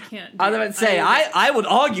manager can't do. I was about to say, I would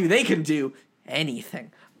argue they can do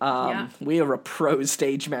anything. We are a pro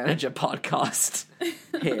stage manager podcast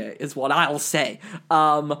here, is what I'll say.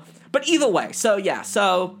 But either way, so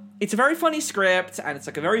it's a very funny script, and it's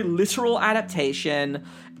like a very literal adaptation,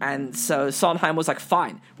 and so Sondheim was like,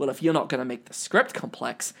 fine, well, if you're not going to make the script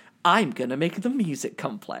complex, I'm going to make the music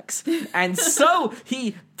complex. And so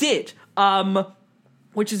he did,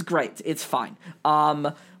 which is great. It's fine.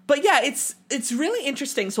 But yeah, it's really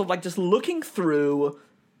interesting, sort of like just looking through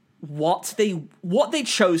what they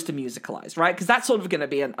chose to musicalize, right? Because that's sort of going to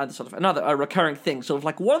be a recurring thing. Sort of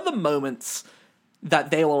like, what are the moments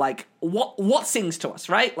that they were like, what sings to us,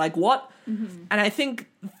 right? Like what? Mm-hmm. And I think,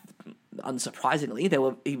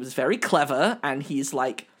 unsurprisingly, he was very clever, and he's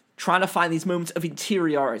like trying to find these moments of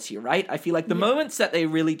interiority, right? I feel like the moments that they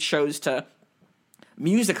really chose to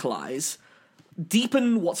musicalize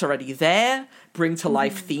deepen what's already there, bring to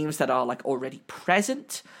life themes that are like already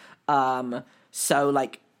present. So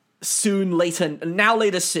like Now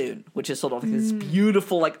Later Soon, which is sort of like this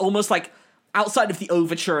beautiful, like almost like outside of the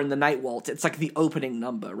overture and the night waltz, it's like the opening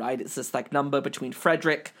number, right? It's this like number between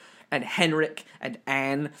Frederick and Henrik and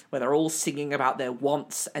Anne, where they're all singing about their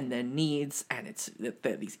wants and their needs, and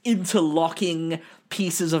they're these interlocking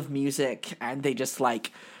pieces of music, and they just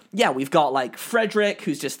like, we've got like Frederick,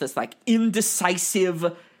 who's just this like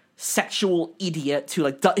indecisive sexual idiot who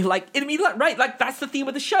like right, like that's the theme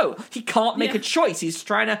of the show. He can't make a choice. He's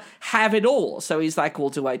trying to have it all. So he's like, well,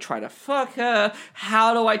 do I try to fuck her?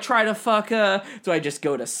 How do I try to fuck her? Do I just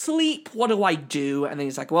go to sleep? What do I do? And then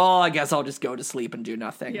he's like, well, I guess I'll just go to sleep and do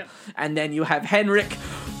nothing. Yeah. And then you have Henrik.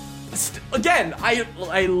 Again,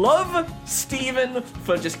 I love Steven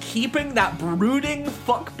for just keeping that brooding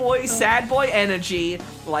fuckboy, sad boy energy,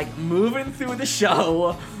 like moving through the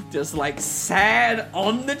show. Just like sad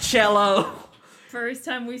on the cello. First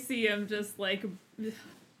time we see him, just like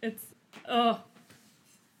it's good.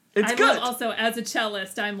 Love also, as a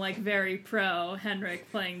cellist, I'm like very pro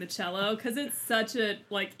Henrik playing the cello because it's such a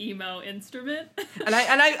like emo instrument. And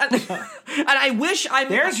I wish I'm.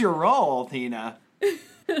 There's your role, Tina.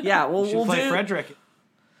 Yeah, we'll play Frederick.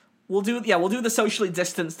 We'll do the socially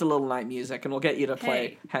distanced Little Night Music, and we'll get you to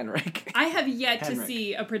play Henrik. I have yet to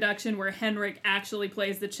see a production where Henrik actually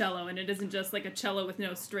plays the cello, and it isn't just like a cello with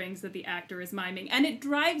no strings that the actor is miming. And it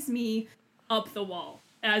drives me up the wall.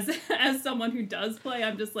 As someone who does play,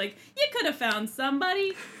 I'm just like, you could have found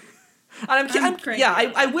somebody. And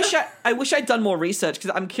I wish I'd done more research,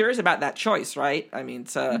 because I'm curious about that choice, right? I mean,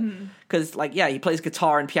 because he plays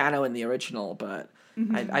guitar and piano in the original, but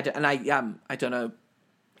I don't know.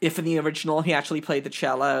 if in the original he actually played the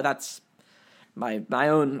cello. That's my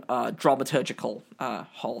own dramaturgical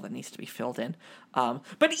hole that needs to be filled in.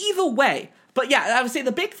 But either way, but yeah, I would say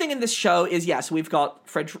the big thing in this show is, yes, we've got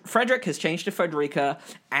Frederick has changed to Frederica,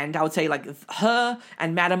 and I would say, like, her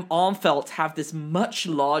and Madame Armfelt have this much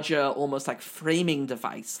larger, almost like framing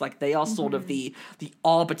device. Like, they are sort of the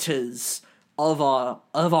arbiters of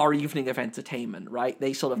our evening of entertainment, right?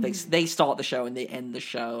 They sort of they start the show and they end the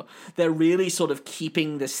show. They're really sort of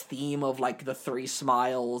keeping this theme of, like, the three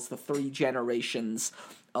smiles, the three generations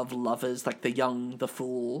of lovers, like the young, the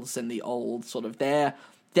fools, and the old. Sort of they're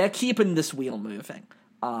keeping this wheel moving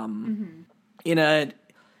in a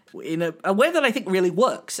way that I think really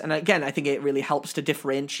works. And again, I think it really helps to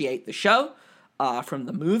differentiate the show from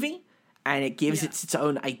the movie, and it gives it its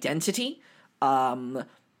own identity.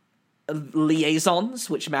 Liaisons,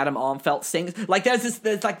 which Madame Armfelt sings. Like,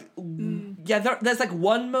 there's like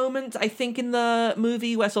one moment, I think, in the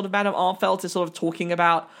movie where sort of Madame Armfelt is sort of talking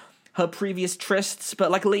about her previous trysts,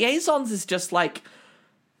 but, like, Liaisons is just, like,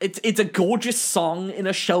 it's a gorgeous song in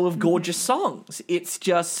a show of gorgeous songs. It's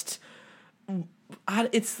just,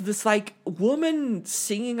 it's this, like, woman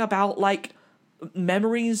singing about, like,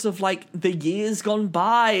 memories of, like, the years gone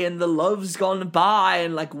by and the loves gone by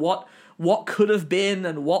and, like, what could have been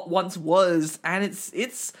and what once was, and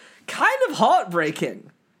it's kind of heartbreaking.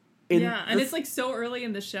 And it's, like, so early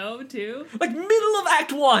in the show, too. Like, middle of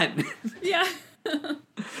Act 1! Yeah.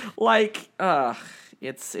 Like,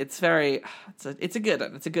 it's a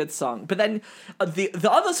good song. But then the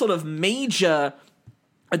other sort of major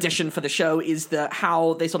addition for the show is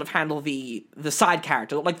how they sort of handle the side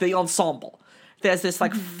character, like the ensemble. There's this,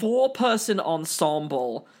 like, 4-person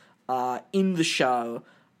ensemble in the show.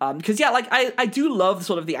 Because, yeah, like, I do love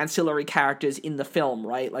sort of the ancillary characters in the film,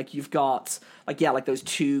 right? Like, you've got, like, yeah, like those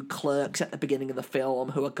 2 clerks at the beginning of the film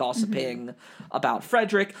who are gossiping about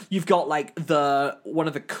Frederick. You've got, like, one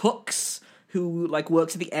of the cooks who, like,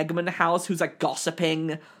 works at the Eggman house who's, like,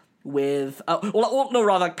 gossiping with,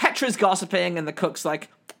 like, Petra's gossiping and the cook's like,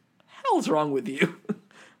 hell's wrong with you?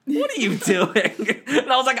 What are you doing?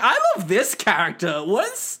 And I was like, I love this character.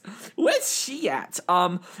 Where's she at?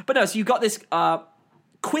 But no, so you've got this,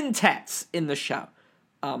 quintets in the show.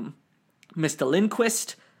 Mr.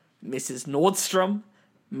 Lindquist, Mrs. Nordstrom,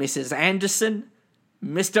 Mrs. Anderson,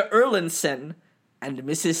 Mr. Erlandson, and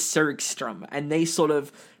Mrs. Sergstrom. And they sort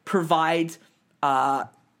of provide, I'd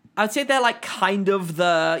say they're like kind of they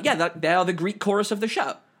are the Greek chorus of the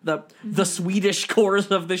show. The Swedish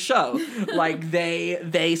chorus of the show. Like,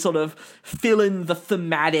 they sort of fill in the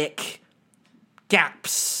thematic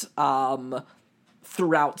gaps,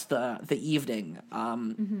 throughout the evening,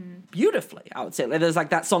 beautifully, I would say. There's, like,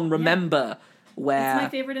 that song "Remember," where it's my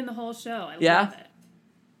favorite in the whole show. I love it.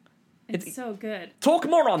 It's so good. Talk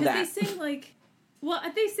more on that. They sing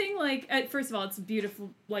like first of all, it's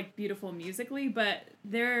beautiful musically, but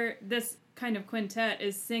this kind of quintet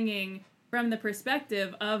is singing from the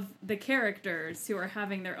perspective of the characters who are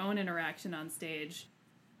having their own interaction on stage,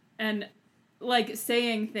 and, like,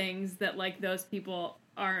 saying things that, like, those people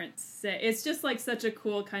aren't say. It's just, like, such a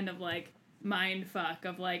cool kind of, like, mind fuck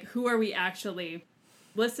of, like, who are we actually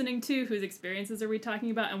listening to, whose experiences are we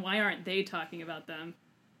talking about, and why aren't they talking about them?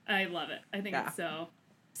 I love it. I think it's so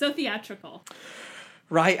theatrical.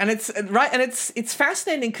 Right, and it's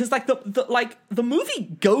fascinating because, like, the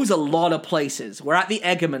movie goes a lot of places. We're at the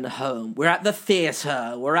Eggman home, we're at the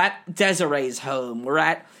theater, we're at Desiree's home, we're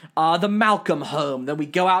at the Malcolm home. Then we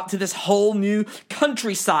go out to this whole new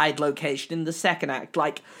countryside location in the second act.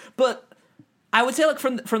 Like, but I would say, like,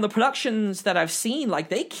 from the productions that I've seen, like,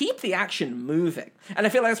 they keep the action moving, and I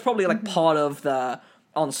feel like it's probably, like, part of the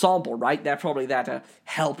ensemble, right? They're probably there to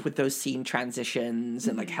help with those scene transitions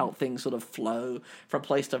and, like, help things sort of flow from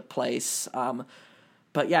place to place.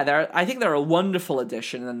 But yeah, I think they're a wonderful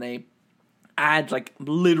addition, and they add, like,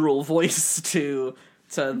 literal voice to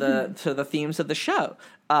the themes of the show.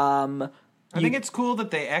 I think it's cool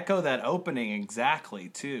that they echo that opening exactly,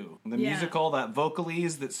 too. The musical, that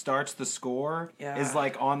vocalese that starts the score is,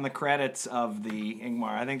 like, on the credits of the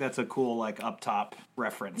Ingmar. I think that's a cool, like, up top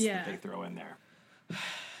reference that they throw in there.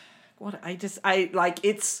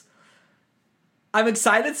 I'm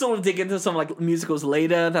excited to sort of dig into some, like, musicals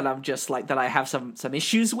later that I'm just, like, that I have some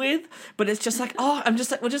issues with, but it's just like, we're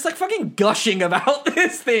just, like, fucking gushing about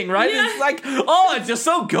this thing, right? Yeah. It's like, it's just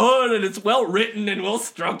so good, and it's well written and well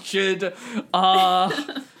structured.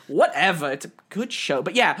 Whatever, it's a good show.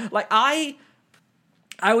 But yeah, like, I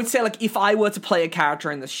would say, like, if I were to play a character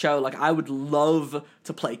in this show, like, I would love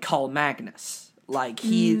to play Carl Magnus. Like,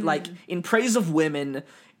 like, In Praise of Women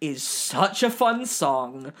is such a fun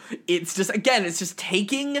song. It's just, again, it's just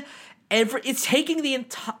taking it's taking the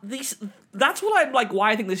entire that's what I'm like,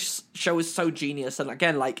 why I think this show is so genius. And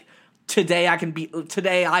again, like, today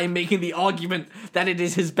I'm making the argument that it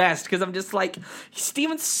is his best, because I'm just like,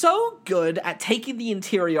 Steven's so good at taking the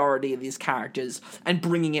interiority of these characters and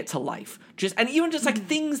bringing it to life. And even just like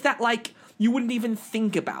things that like you wouldn't even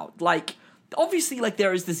think about. Like, obviously, like,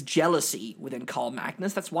 there is this jealousy within Carl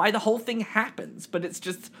Magnus. That's why the whole thing happens. But it's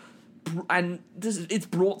just, it's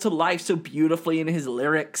brought to life so beautifully in his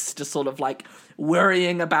lyrics, just sort of like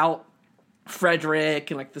worrying about Frederick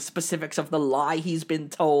and like the specifics of the lie he's been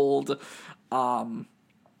told. And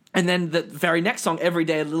then the very next song, Every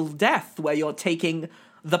Day a Little Death, where you're taking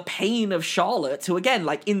the pain of Charlotte, who again,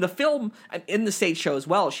 like in the film and in the stage show as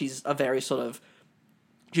well, she's a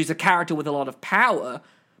character with a lot of power,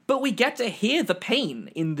 but we get to hear the pain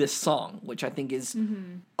in this song, which I think is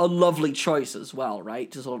a lovely choice as well,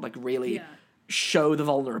 right? To sort of like really show the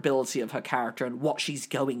vulnerability of her character and what she's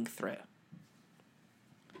going through.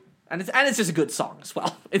 And it's just a good song as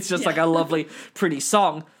well. It's just like a lovely, pretty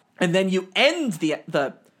song. And then you end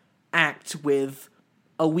the act with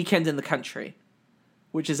A Weekend in the Country,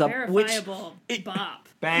 which is verifiable bop.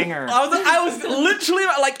 Banger. I was literally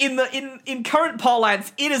like, in current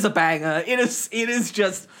parlance, it is a banger. It is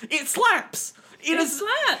just, it slaps. It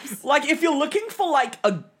slaps. Like, if you're looking for like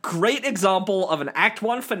a great example of an Act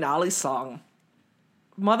 1 finale song,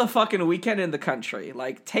 motherfucking Weekend in the Country.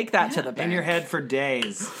 Like, take that to the bank. In your head for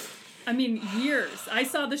days. I mean, years. I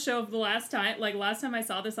saw the show the last time I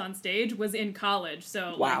saw this on stage was in college,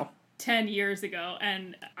 so wow. Like 10 years ago,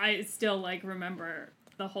 and I still like remember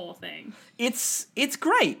the whole thing. It's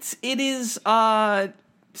great. It is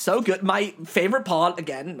so good. My favorite part,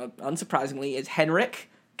 again, unsurprisingly, is Henrik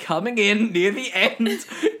coming in near the end.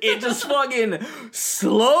 It just fucking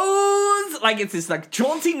slows, like it's this like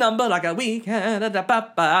jaunty number, like a weekend,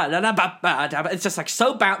 it's just like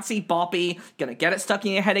so bouncy, boppy, gonna get it stuck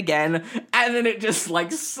in your head again, and then it just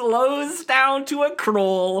like slows down to a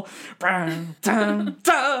crawl, and then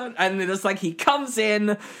it's like he comes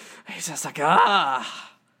in, he's just like, a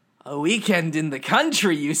weekend in the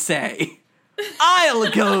country, you say? I'll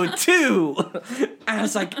go too. And I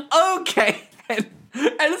was like, okay. And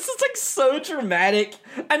it's just like so dramatic,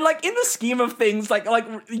 and like in the scheme of things, like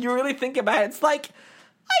you really think about it, it's like,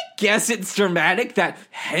 I guess it's dramatic that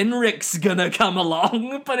Henrik's gonna come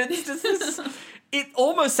along, but it's just this, it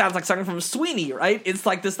almost sounds like something from Sweeney, right? It's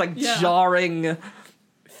like this like jarring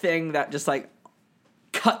thing that just like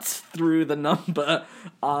cuts through the number.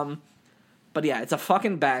 But yeah, it's a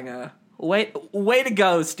fucking banger. Way to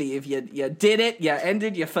go, Steve. You did it. You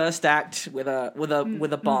ended your first act with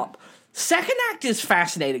a bop. Second act is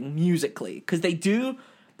fascinating musically, because they do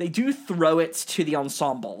throw it to the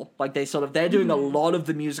ensemble. Like they're doing a lot of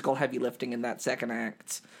the musical heavy lifting in that second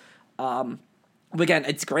act. Again,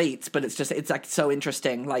 it's great, but it's like so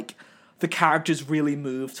interesting. Like the characters really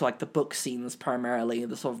move to like the book scenes primarily,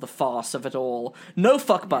 the sort of the farce of it all. No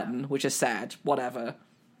fuck button, which is sad. Whatever.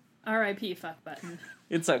 R.I.P. fuck button.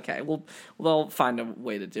 It's okay. We'll find a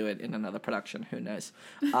way to do it in another production. Who knows?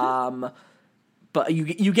 But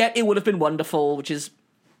you get It Would Have Been Wonderful, which is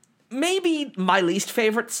maybe my least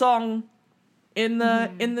favorite song in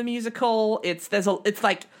the musical. It's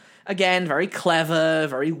like, again, very clever,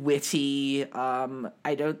 very witty.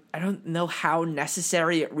 I don't know how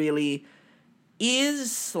necessary it really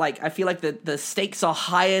is. Like, I feel like the stakes are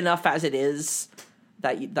high enough as it is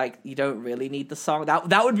that you don't really need the song.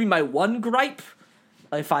 That would be my one gripe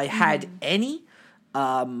if I had any.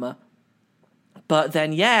 But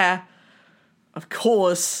then of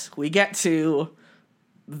course, we get to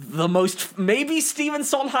the maybe Stephen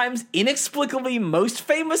Sondheim's inexplicably most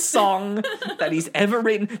famous song that he's ever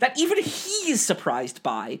written, that even he is surprised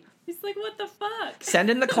by. He's like, what the fuck? Send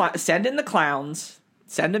in the clowns.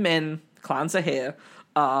 Send them in. Clowns are here.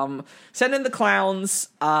 Send in the clowns,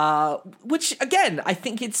 which, again, I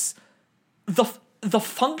think it's the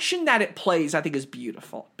function that it plays, I think, is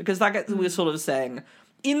beautiful. Because like we were sort of saying,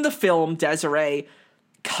 in the film, Desiree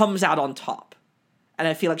comes out on top. And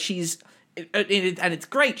I feel like she's, and it's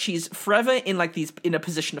great, she's forever in a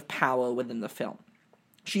position of power within the film.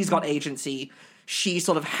 She's got agency. She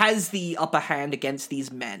sort of has the upper hand against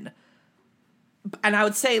these men. And I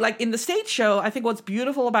would say, like, in the stage show, I think what's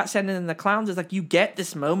beautiful about Sending in the Clowns is, like, you get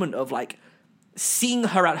this moment of, like, seeing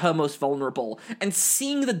her at her most vulnerable and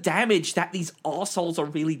seeing the damage that these arseholes are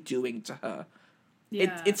really doing to her.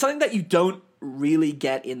 Yeah. It's something that you don't really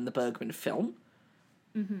get in the Bergman film.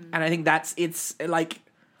 Mm-hmm. And I think it's like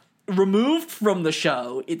removed from the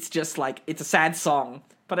show. It's just like, it's a sad song,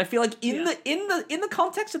 but I feel like in the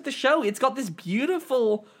context of the show, it's got this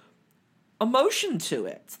beautiful emotion to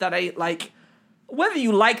it that I like. whether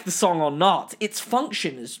you like the song or not, its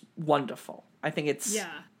function is wonderful. I think it's...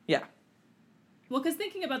 Yeah. Well, because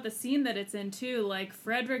thinking about the scene that it's in, too, like,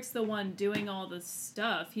 Frederick's the one doing all the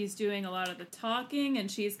stuff. He's doing a lot of the talking,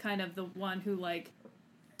 and she's kind of the one who, like,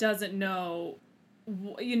 doesn't know,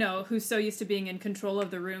 you know, who's so used to being in control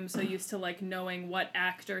of the room, so used to, like, knowing what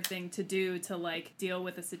actor thing to do to, like, deal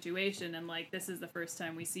with a situation. And, like, this is the first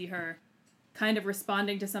time we see her kind of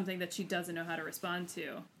responding to something that she doesn't know how to respond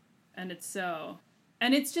to. And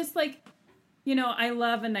it's just, like... You know, I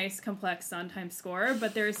love a nice, complex Sondheim score,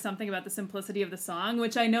 but there is something about the simplicity of the song,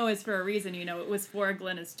 which I know is for a reason. You know, it was for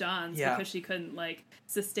Glynis Johns because she couldn't, like,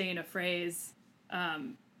 sustain a phrase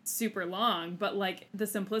super long. But, like, the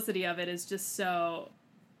simplicity of it is just so...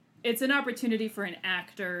 It's an opportunity for an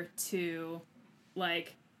actor to,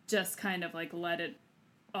 like, just kind of, like, let it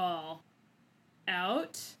all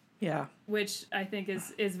out. Yeah. Which I think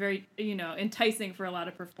is very, you know, enticing for a lot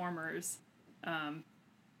of performers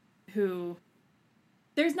who...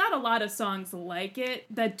 There's not a lot of songs like it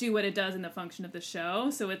that do what it does in the function of the show,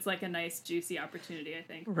 so it's like a nice, juicy opportunity, I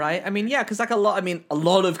think. Right? I mean, yeah, because like a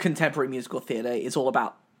lot of contemporary musical theater is all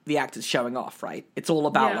about the actors showing off, right? It's all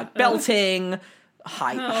about like belting,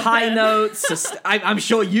 high notes. I'm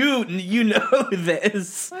sure you know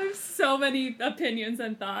this. I have so many opinions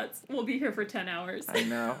and thoughts. We'll be here for 10 hours. I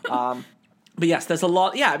know. But yes, there's a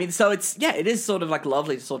lot. Yeah, I mean, so it is sort of like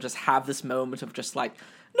lovely to sort of just have this moment of just like,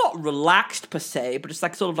 not relaxed per se, but just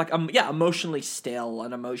like sort of like, emotionally still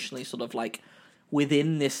and emotionally sort of like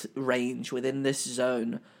within this range, within this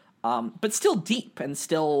zone, but still deep and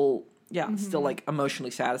still, still like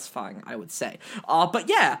emotionally satisfying, I would say. But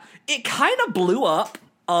yeah, it kind of blew up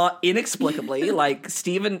inexplicably. Like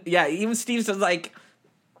even Steve says like,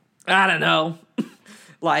 I don't know,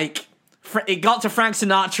 like it got to Frank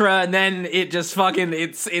Sinatra and then it just fucking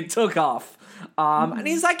it took off. And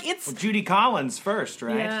he's like, Judy Collins first,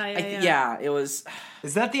 right? Yeah. It was...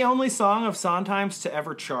 Is that the only song of Sondheim's to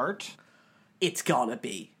ever chart? It's gotta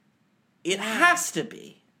be. It has to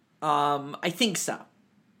be. I think so.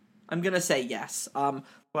 I'm gonna say yes. But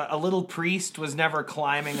A Little Priest was never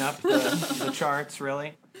climbing up the charts,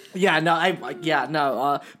 really? Yeah,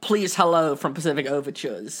 no, Please Hello from Pacific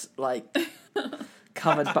Overtures, like,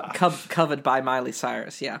 covered by Miley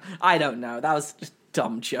Cyrus, yeah. I don't know, that was just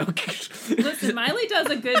dumb joke. Listen, Miley does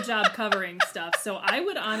a good job covering stuff, so I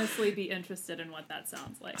would honestly be interested in what that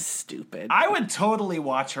sounds like. Stupid. I would totally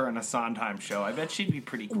watch her in a Sondheim show. I bet she'd be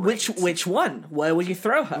pretty great. Which one? Where would you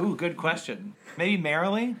throw her? Ooh, good question. Maybe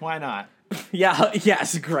Merrily? Why not?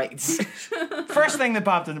 Yes, great. First thing that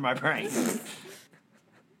popped into my brain.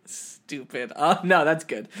 Stupid. No, that's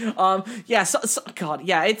good. God,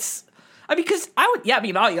 yeah, it's... I mean, because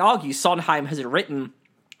I argue Sondheim has written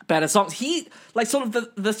better songs. He, like, sort of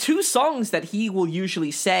the two songs that he will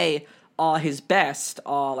usually say are his best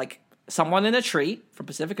are, like, Someone in a Tree from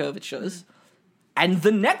Pacific Overtures, and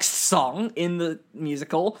the next song in the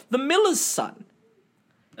musical, The Miller's Son.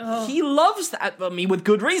 Oh. He loves that, I mean, with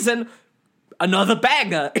good reason, another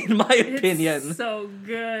banger, in my opinion. It's so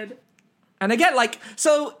good. And again,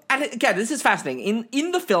 this is fascinating.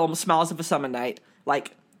 In the film, Smiles of a Summer Night,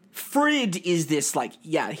 like, Frid is this, like,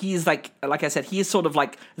 he's, like I said, he is sort of,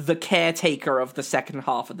 like, the caretaker of the second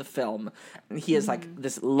half of the film. And he has, like,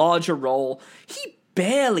 this larger role. He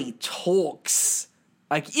barely talks.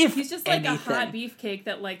 Like, if he's just, like, a hot beefcake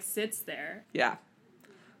that, like, sits there. Yeah.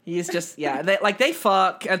 He is just, they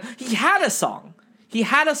fuck. And he had a song. He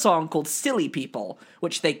had a song called Silly People,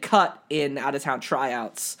 which they cut in out-of-town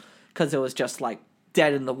tryouts because it was just, like,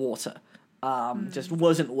 dead in the water. Just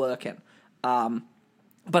wasn't working.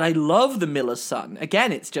 But I love The Miller's Son.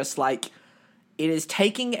 Again, it's just like, it is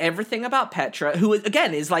taking everything about Petra, who,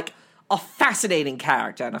 again, is like a fascinating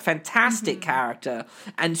character and a fantastic character,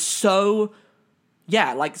 and so,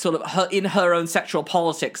 like sort of in her own sexual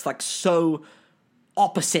politics, like so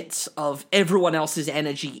opposites of everyone else's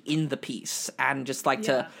energy in the piece, and just like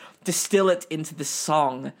to distill it into this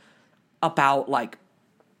song about like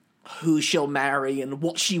who she'll marry and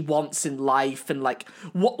what she wants in life and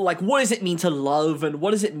what does it mean to love and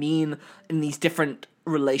what does it mean in these different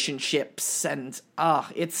relationships, and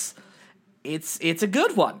it's a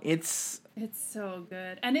good one. It's so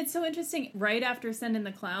good. And it's so interesting right after Send in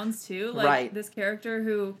the Clowns too, like this character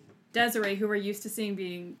who Desiree, who we're used to seeing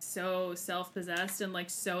being so self-possessed and like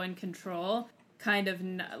so in control, kind of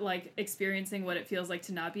like experiencing what it feels like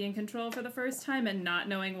to not be in control for the first time and not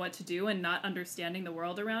knowing what to do and not understanding the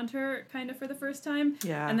world around her kind of for the first time.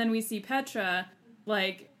 Yeah. And then we see Petra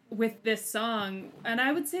like with this song, and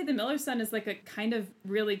I would say The Miller's Son is like a kind of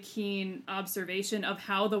really keen observation of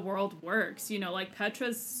how the world works. You know, like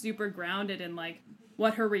Petra's super grounded in like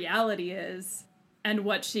what her reality is, and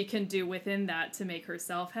what she can do within that to make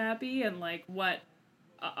herself happy, and like what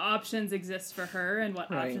options exist for her and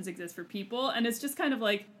what options exist for people. And it's just kind of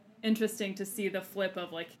like interesting to see the flip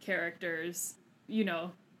of like characters, you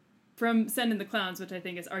know, from Send in the Clowns, which I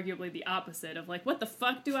think is arguably the opposite of like, what the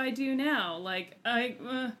fuck do I do now? Like,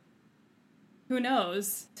 who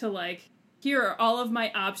knows? To like, here are all of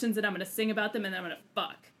my options and I'm going to sing about them and then I'm going to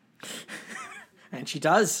fuck. And she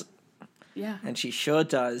does. Yeah. And she sure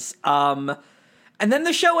does. And then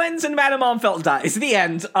the show ends and Madame Armfelt dies. The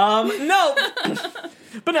end. No.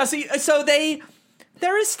 But no, so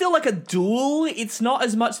there is still like a duel. It's not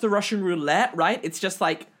as much the Russian roulette, right? It's just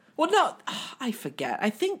like, well, no, I forget. I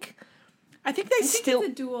think still...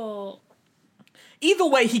 it's a duel. Either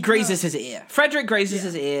way, he grazes his ear. Frederick grazes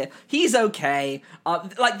his ear. He's okay.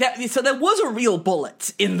 Like that. So there was a real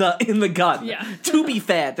bullet in the gun. Yeah. To be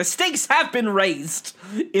fair, the stakes have been raised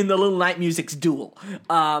in the Little Night Music's duel.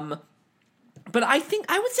 But I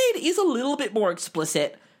would say it is a little bit more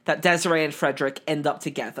explicit that Desiree and Frederick end up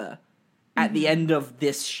together at the end of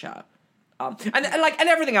this show. And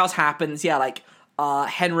everything else happens. Yeah, like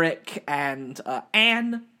Henrik and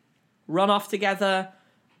Anne run off together.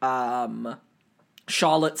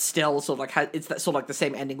 Charlotte still sort of like it's that sort of like the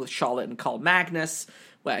same ending with Charlotte and Carl Magnus,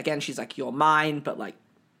 where again she's like, you're mine, but like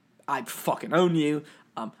I fucking own you.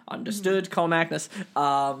 Understood, Carl Magnus.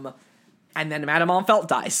 And then Madame Armfelt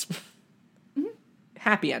dies.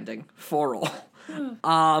 Happy ending for all.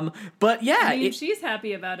 But yeah, I mean, she's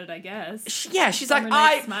happy about it, I guess. She's Summer like,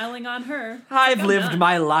 Night smiling on her. I've lived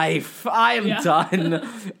my life. I am done.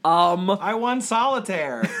 I won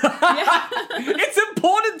solitaire. It's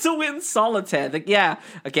important to win solitaire.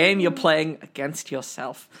 A game you're playing against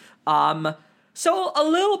yourself. So a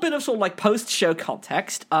little bit of sort of like post-show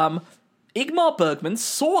context. Ingmar Bergman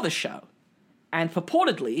saw the show, and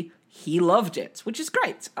purportedly he loved it, which is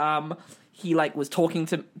great. He like was talking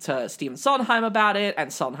to Stephen Sondheim about it,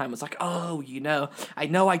 and Sondheim was like, "Oh, I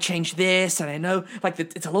know I changed this, and I know like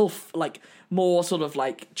it's a little like more sort of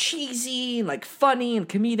like cheesy and like funny and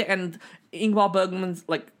comedic." And Ingmar Bergman's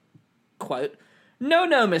like, quote, "No,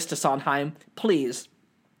 Mr. Sondheim, please.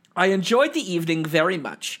 I enjoyed the evening very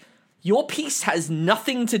much. Your piece has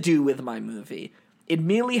nothing to do with my movie. It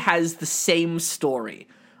merely has the same story.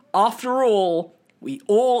 After all, we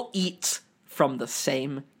all eat from the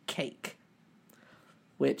same cake."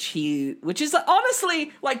 Which is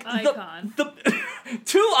honestly like icon. the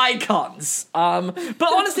two icons.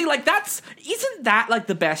 But honestly, like isn't that like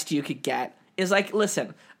the best you could get? Is like,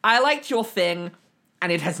 listen, I liked your thing,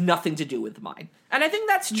 and it has nothing to do with mine. And I think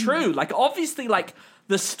that's true. Like, obviously, like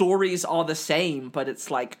the stories are the same, but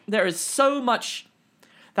it's like there is so much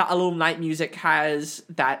that A Little Night Music has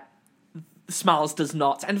that Smiles does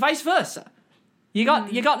not, and vice versa. You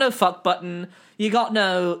got no fuck button. You got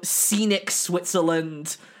no scenic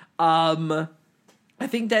Switzerland. I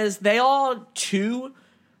think they are two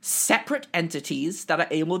separate entities that are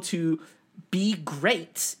able to be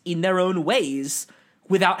great in their own ways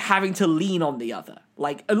without having to lean on the other.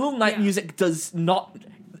 Like, A Little Night Music does not...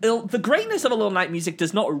 The greatness of A Little Night Music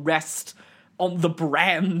does not rest on the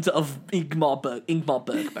brand of Ingmar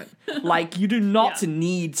Bergman. Like, you do not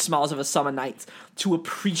need Smiles of a Summer Night to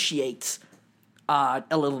appreciate A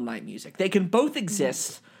Little Night Music. They can both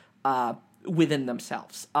exist within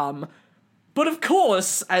themselves. But of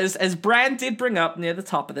course, as Brand did bring up near the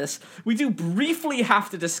top of this, we do briefly have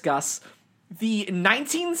to discuss the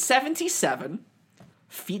 1977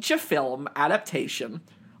 feature film adaptation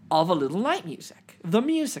of A Little Night Music, the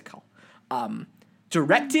musical.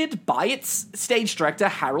 Directed by its stage director,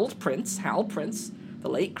 Hal Prince, the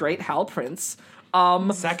late great Hal Prince.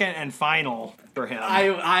 Second and final for him.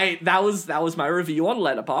 That was my review on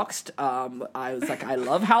Letterboxd. I was like, I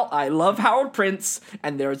love Howard Prince,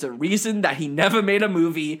 and there's a reason that he never made a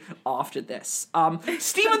movie after this.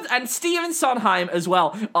 Stephen Sondheim as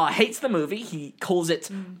well hates the movie. He calls it,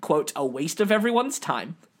 quote, a waste of everyone's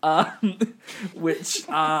time. Which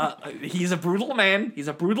he's a brutal man. He's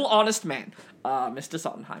a brutal, honest man. Mr.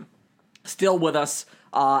 Sondheim, still with us.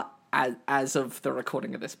 As of the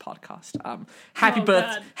recording of this podcast. Happy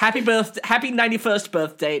 91st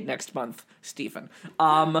birthday next month, Stephen.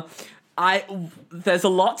 There's a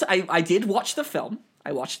lot. I did watch the film.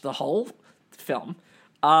 I watched the whole film.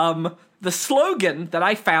 The slogan that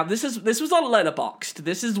I found, this was on Letterboxd.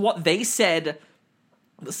 This is what they said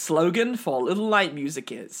the slogan for Little Night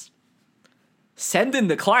Music is. Send in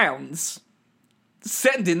the clowns.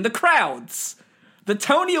 Send in the crowds. The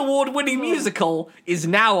Tony Award-winning musical is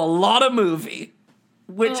now a lot of movie.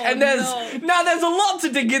 There's a lot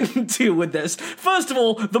to dig into with this. First of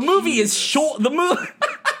all, the movie is short. The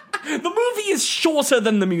The movie is shorter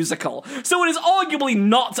than the musical, so it is arguably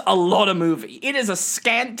not a lot of movie. It is a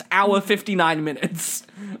scant hour 59 minutes.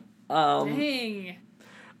 Dang.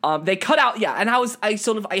 They cut out, and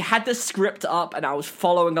I had the script up and I was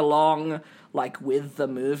following along, like, with the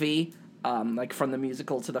movie, like, from the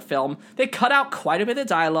musical to the film. They cut out quite a bit of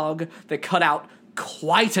dialogue. They cut out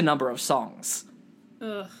quite a number of songs.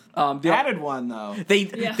 Ugh. They added one, though. They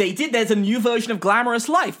did. There's a new version of Glamorous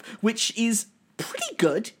Life, which is pretty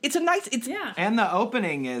good. It's a nice... And the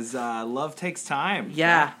opening is Love Takes Time.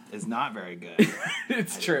 Yeah. That is not very good.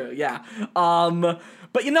 It's true, yeah.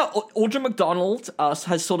 But, Audra McDonald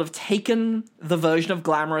has sort of taken the version of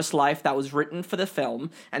Glamorous Life that was written for the film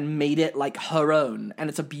and made it, like, her own. And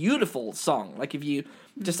it's a beautiful song. Like, if you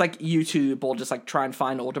just, like, YouTube or just, like, try and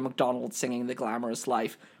find Audra McDonald singing The Glamorous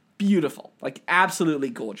Life, beautiful. Like, absolutely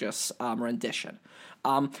gorgeous rendition.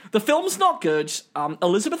 The film's not good.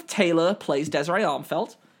 Elizabeth Taylor plays Desiree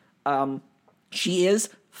Armfeld. She is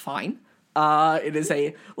fine. It is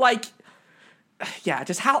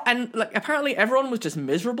apparently everyone was just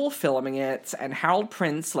miserable filming it, and Harold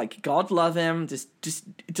Prince, like, God love him, just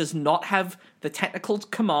does not have the technical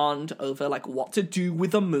command over, like, what to do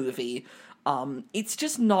with a movie. It's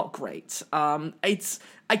just not great.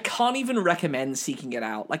 I can't even recommend seeking it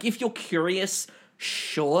out. Like, if you're curious,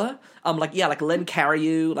 sure. Like Len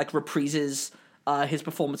Cariou, like, reprises his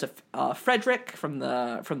performance of Frederick from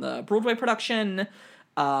the Broadway production.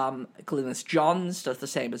 Glynis Johns does the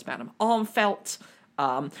same as Madame Armfeldt.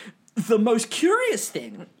 The most curious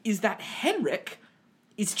thing is that Henrik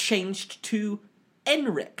is changed to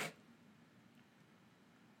Enric.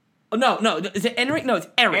 Oh, no, is it Enric? No, it's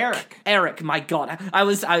Eric. Eric, my God.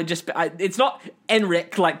 It's not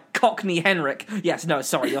Enric like Cockney Henrik. Yes, no,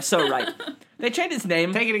 sorry, you're so right. They changed his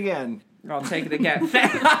name. Take it again. I'll take it again.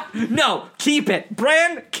 No, keep it.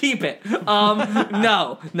 Bran, keep it.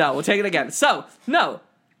 No, we'll take it again. So, no.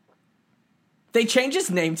 They changed his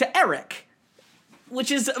name to Eric,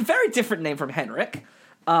 which is a very different name from Henrik.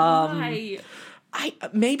 Why?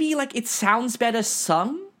 Maybe, like, it sounds better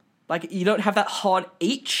sung. Like, you don't have that hard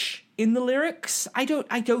H in the lyrics. I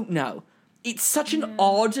don't know. It's such an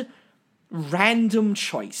odd, random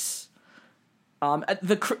choice.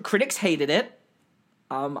 The critics hated it.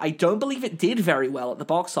 I don't believe it did very well at the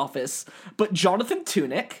box office, but Jonathan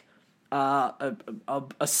Tunick, a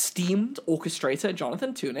esteemed orchestrator,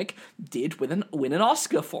 Jonathan Tunick, did win an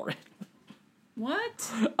Oscar for it.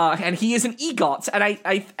 What? And he is an EGOT, and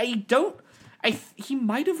he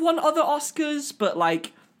might have won other Oscars, but,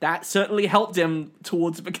 like, that certainly helped him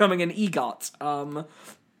towards becoming an EGOT.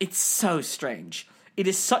 It's so strange. It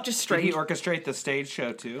is such a strange... Did he orchestrate the stage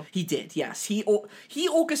show, too? He did, yes. He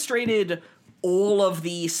orchestrated all of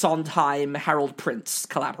the Sondheim Harold Prince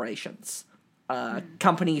collaborations.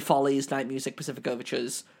 Company, Follies, Night Music, Pacific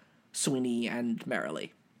Overtures, Sweeney, and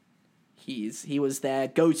Merrily. He was their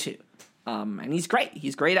go-to. And he's great.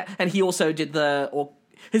 He's great at... And he also did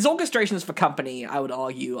his orchestrations for Company, I would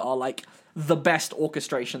argue, are, like, the best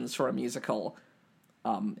orchestrations for a musical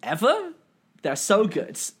ever. They're so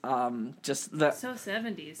good. Just the... So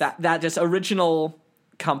 70s. That just original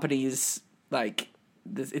Company's, like...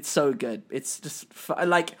 It's so good. It's just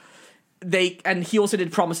like and he also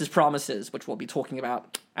did Promises, which we'll be talking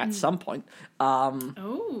about at some point.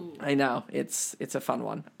 Oh, I know it's a fun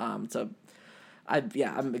one. I'm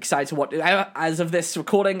excited to watch. As of this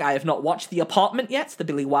recording, I have not watched The Apartment yet, the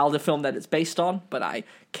Billy Wilder film that it's based on, but I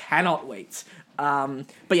cannot wait. But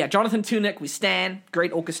yeah, Jonathan Tunick, we stan,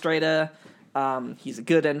 great orchestrator. He's a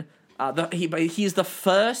good one. He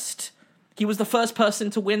was the first person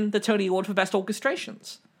to win the Tony Award for Best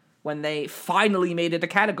Orchestrations when they finally made it a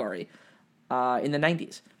category in the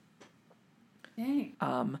 90s.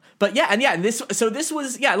 dang. But yeah, and this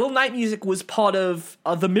was Little Night Music was part of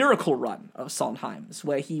the Miracle Run of Sondheim's,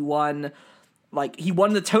 where he won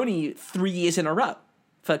the Tony 3 years in a row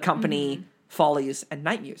for Company, Follies, and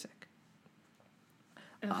Night Music.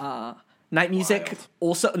 Night Music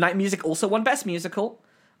also won Best Musical.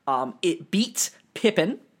 It beat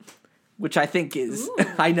Pippin, which I think is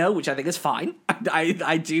fine.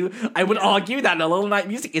 I would argue that A Little Night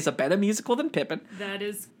Music is a better musical than Pippin. That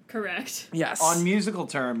is correct. Yes. On musical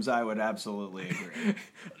terms, I would absolutely agree.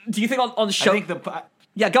 Do you think on the show?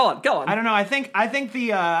 Yeah, go on. I don't know. I think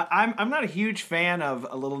the I'm not a huge fan of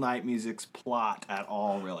A Little Night Music's plot at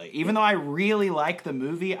all, really. Even though I really like the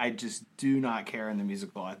movie, I just do not care in the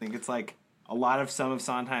musical. I think it's like a lot of some of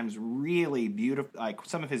Sondheim's really beautiful, like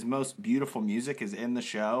some of his most beautiful music is in the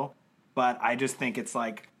show, but I just think it's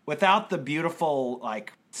like without the beautiful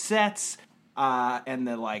like sets and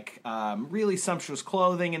the like really sumptuous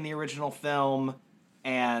clothing in the original film,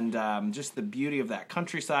 and just the beauty of that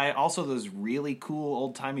countryside. Also, those really cool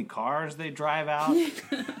old-timey cars they drive out,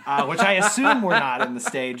 which I assume were not in the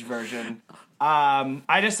stage version.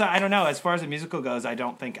 I don't know. As far as the musical goes, I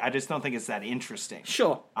just don't think it's that interesting.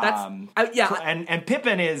 Sure. That's, and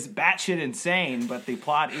Pippin is batshit insane, but the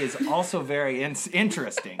plot is also very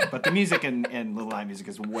interesting. But the music and Little Eye Music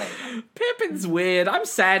is way better. Pippin's weird. I'm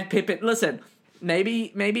sad Pippin. Listen,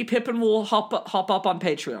 maybe Pippin will hop up on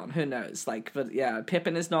Patreon. Who knows? But yeah,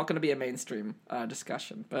 Pippin is not going to be a mainstream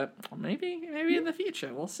discussion. But maybe in the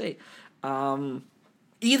future, we'll see.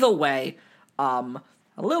 Either way,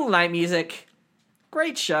 Little Night Music.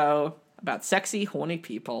 Great show about sexy, horny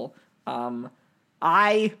people.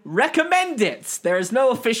 I recommend it. There is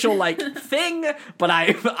no official thing, but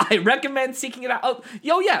I recommend seeking it out.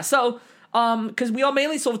 So because we are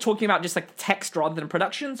mainly sort of talking about just text rather than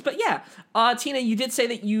productions, but yeah, Tina, you did say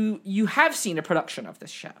that you have seen a production of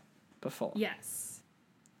this show before. Yes.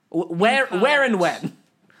 Where and when?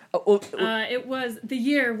 The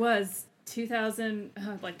year was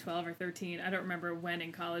 2012 or 13. I don't remember when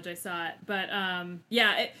in college I saw it, but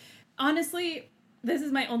honestly, this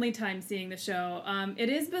is my only time seeing the show. It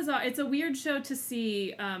is bizarre. It's a weird show to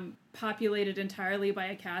see populated entirely by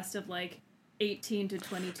a cast of 18 to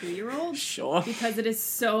 22 year olds. Sure. Because it is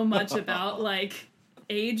so much about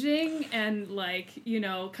aging and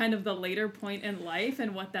kind of the later point in life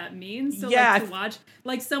and what that means. So to watch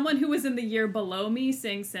someone who was in the year below me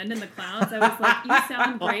sing Send in the Clowns, I was like, you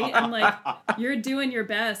sound great and you're doing your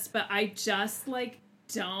best, but I just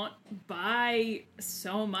don't buy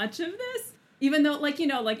so much of this. Even though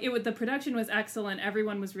the production was excellent,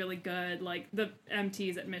 everyone was really good. The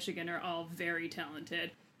MTs at Michigan are all very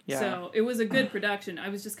talented. Yeah. So it was a good production. I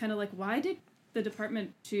was just kind of why did the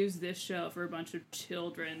department choose this show for a bunch of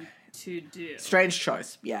children to do? Strange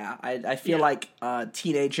choice. Yeah, I feel like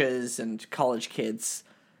teenagers and college kids,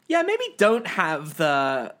 maybe don't have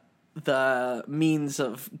the means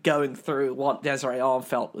of going through what Desiree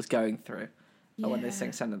Armfeldt was going through when they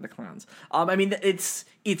sang Send in the Clowns. I mean, it's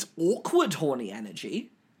awkward, horny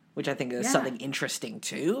energy, which I think is something interesting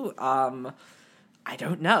too. I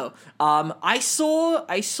don't know. I saw.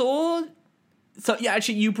 So, yeah,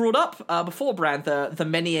 actually, you brought up before, Brand, the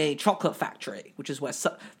Menier Chocolate Factory, which is where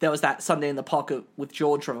there was that Sunday in the Pocket with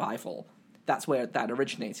George revival. That's where that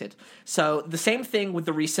originated. So, the same thing with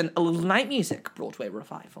the recent A Little Night Music Broadway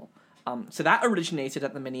revival. So, that originated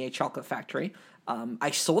at the Menier Chocolate Factory.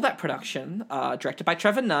 I saw that production, directed by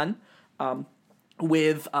Trevor Nunn,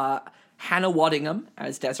 with Hannah Waddingham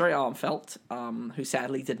as Desiree Armfeldt, who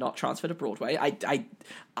sadly did not transfer to Broadway.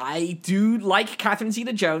 I do like Catherine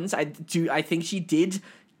Zeta-Jones. I think she did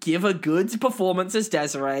give a good performance as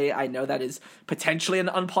Desiree. I know that is potentially an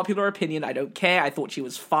unpopular opinion. I don't care. I thought she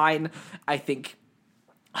was fine. I think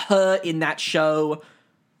her in that show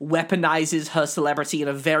weaponizes her celebrity in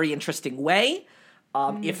a very interesting way,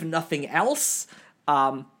 if nothing else.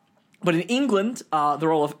 But in England, the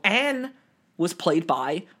role of Anne was played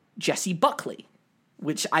by Jessie Buckley,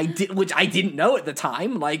 which I didn't know at the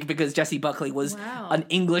time, because Jessie Buckley was an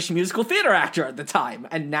English musical theater actor at the time,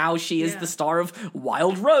 and now she is the star of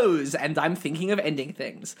Wild Rose and I'm Thinking of Ending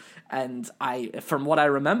Things. And from what I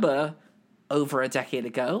remember over a decade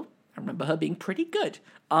ago, I remember her being pretty good.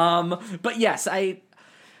 But yes,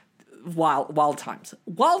 wild times.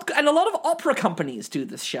 And a lot of opera companies do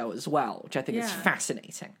this show as well, which I think is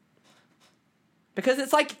fascinating. Because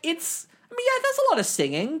there's a lot of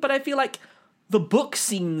singing, but I feel like the book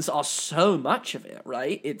scenes are so much of it,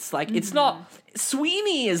 right? It's it's not...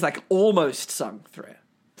 Sweeney is almost sung through.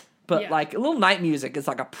 But A Little Night Music is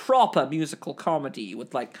a proper musical comedy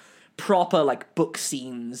with proper book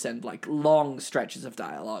scenes and long stretches of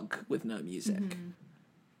dialogue with no music. Mm-hmm.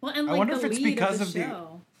 Well, and I wonder if it's because of the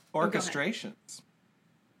orchestrations.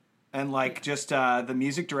 And just the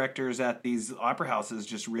music directors at these opera houses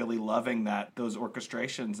just really loving those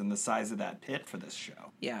orchestrations and the size of that pit for this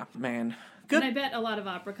show. Yeah, man. Good. And I bet a lot of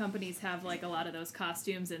opera companies have a lot of those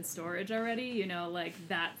costumes in storage already.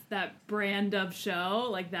 That brand of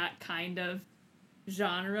show, that kind of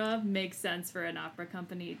genre makes sense for an opera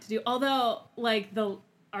company to do. Although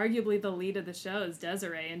arguably the lead of the show is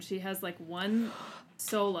Desiree, and she has one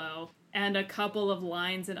solo and a couple of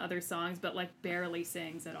lines in other songs, but barely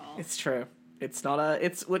sings at all. It's true. It's not a.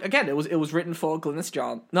 It's again. It was written for Glynis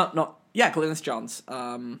Johns. Glynis Johns.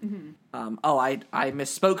 I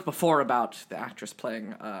misspoke before about the actress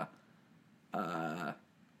playing Madame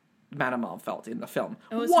Armfeldt in the film.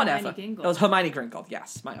 It was Whatever. Hermione Gingold. It was Hermione Gingold.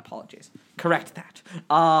 Yes, my apologies. Correct that.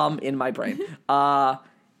 In my brain.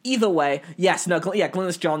 Either way, yes. No.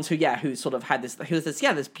 Glynis Johns, who sort of had this.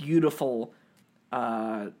 This beautiful.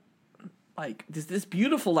 like there's this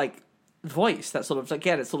beautiful like voice that sort of,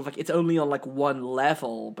 again, it's sort of like it's only on like one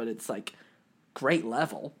level, but it's like great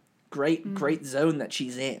level, great zone that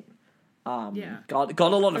she's in. Got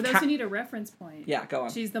a lot For of those who need a reference point. Yeah, go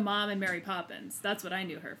on. She's the mom in Mary Poppins. That's what I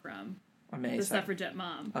knew her from. Amazing. The suffragette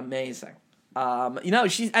mom. Amazing.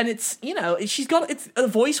 She's got it's a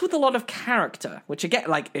voice with a lot of character, which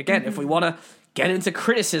again, if we want to get into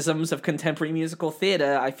criticisms of contemporary musical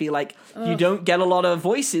theater, I feel like you don't get a lot of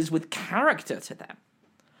voices with character to them.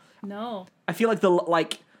 No. I feel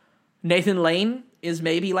like Nathan Lane is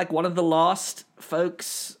maybe like one of the last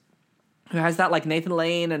folks who has that, like Nathan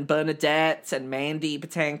Lane and Bernadette and Mandy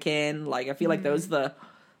Patinkin. Like, I feel like those are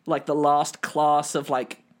the last class of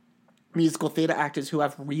like musical theater actors who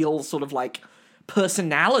have real sort of like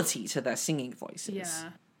personality to their singing voices. Yeah.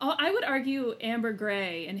 Oh, I would argue Amber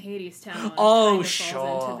Gray in Hadestown. Oh, sure.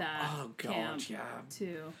 Falls into that camp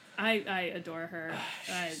too. I adore her.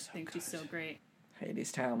 I think she's so great.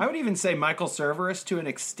 Hadestown. I would even say Michael Cerveris to an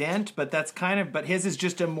extent, but but his is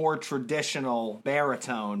just a more traditional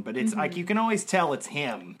baritone, but it's like you can always tell it's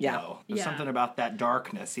him. Yeah. Though. There's something about that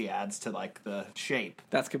darkness he adds to like the shape.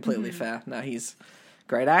 That's completely fair. No, he's a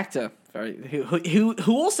great actor. Who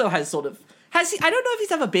also has sort of I don't know if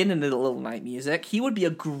he's ever been in Little Night Music. He would be a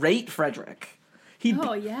great Frederick. He'd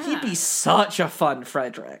be such a fun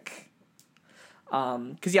Frederick.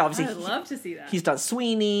 Because obviously I'd love to see that. He's done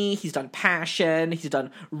Sweeney, he's done Passion, he's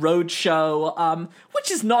done Roadshow,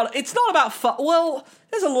 which is not about well,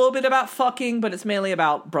 there's a little bit about fucking, but it's mainly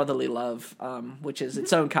about brotherly love, which is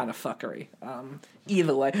its own kind of fuckery.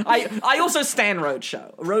 Either way, I also stan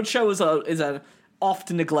Roadshow. Roadshow is a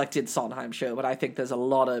often neglected Sondheim show, but I think there's a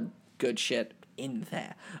lot of good shit in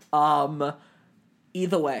there.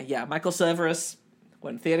 Either way, yeah, Michael Cerveris,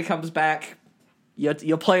 when theater comes back,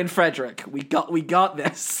 you're playing Frederick. We got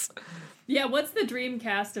this. Yeah, what's the dream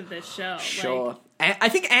cast of this show? Sure. I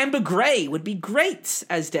think Amber Gray would be great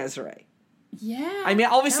as Desiree. Yeah. I mean,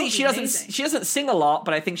 obviously she doesn't sing a lot,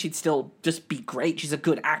 but I think she'd still just be great. She's a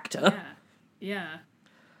good actor. Yeah.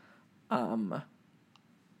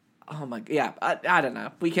 Oh my, yeah. I don't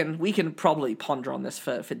know. We can probably ponder on this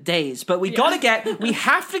for days, but we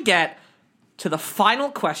have to get to the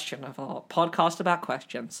final question of our podcast about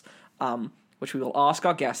questions, which we will ask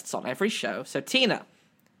our guests on every show. So Tina.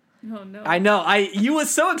 Oh no. I know. You were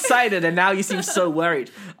so excited and now you seem so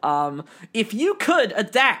worried. If you could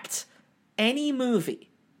adapt any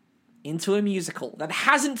movie into a musical that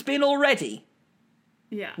hasn't been already,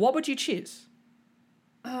 what would you choose?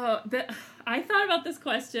 Oh, I thought about this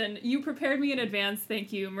question. You prepared me in advance,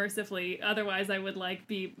 thank you, mercifully. Otherwise, I would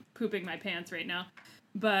be pooping my pants right now.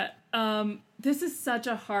 But this is such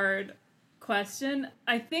a hard question.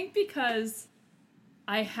 I think because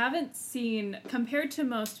I haven't seen, compared to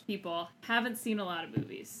most people, haven't seen a lot of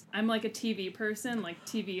movies. I'm like a TV person. Like,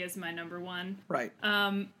 TV is my number one. Right.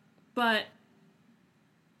 But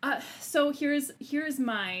so here's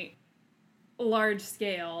my large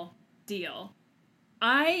scale deal.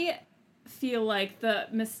 I feel like the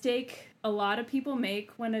mistake a lot of people make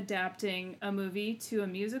when adapting a movie to a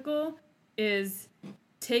musical is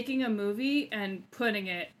taking a movie and putting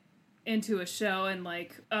it into a show and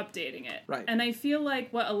updating it. Right. And I feel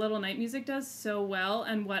like what A Little Night Music does so well,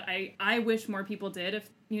 and what I wish more people did, if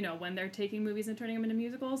when they're taking movies and turning them into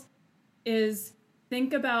musicals, is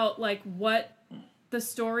think about what the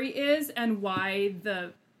story is and why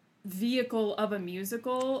the vehicle of a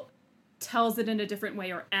musical tells it in a different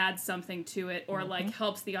way or adds something to it or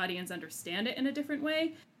helps the audience understand it in a different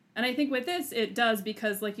way. And I think with this it does,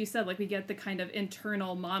 because like you said, we get the kind of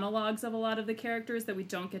internal monologues of a lot of the characters that we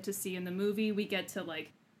don't get to see in the movie. We get to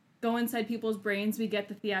go inside people's brains. We get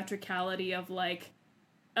the theatricality of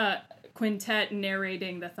quintet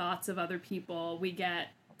narrating the thoughts of other people. We get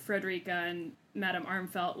Frederica and Madame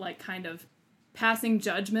Armfeldt kind of passing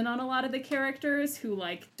judgment on a lot of the characters who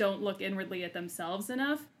don't look inwardly at themselves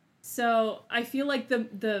enough. So I feel like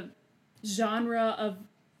the genre of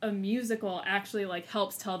a musical actually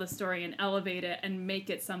helps tell the story and elevate it and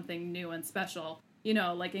make it something new and special.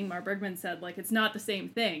 Like Ingmar Bergman said, it's not the same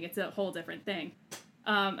thing. It's a whole different thing.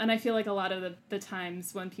 And I feel like a lot of the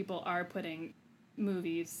times when people are putting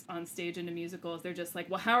movies on stage into musicals, they're just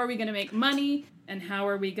well, how are we going to make money? And how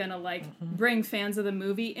are we going to bring fans of the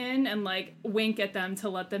movie in and wink at them to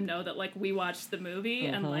let them know that we watched the movie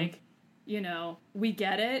and we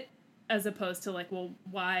get it, as opposed to well,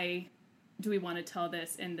 why do we want to tell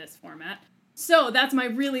this in this format? So that's my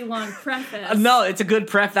really long preface. No, it's a good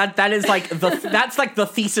pref. That is that's the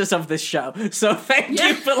thesis of this show. So thank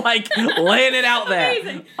you for laying it out there.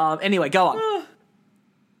 Amazing. Anyway, go on.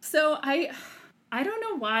 So I don't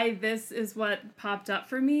know why this is what popped up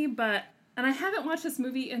for me, but and I haven't watched this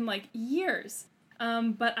movie in like years.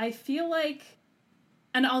 But I feel like,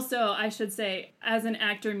 and also I should say, as an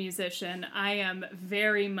actor-musician, I am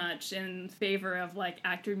very much in favor of like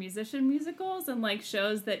actor-musician musicals and like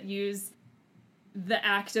shows that use the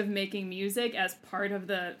act of making music as part of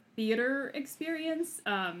the theater experience.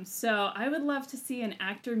 So I would love to see an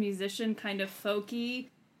actor-musician kind of folky,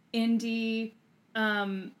 indie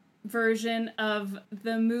version of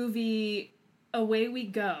the movie Away We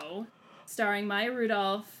Go, starring Maya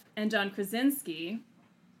Rudolph and John Krasinski,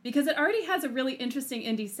 because it already has a really interesting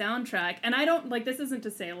indie soundtrack. And I don't, like, this isn't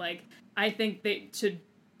to say, like, I think they should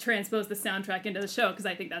transpose the soundtrack into the show, because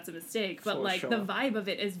I think that's a mistake. But, the vibe of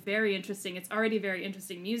it is very interesting. It's already very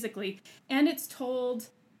interesting musically. And it's told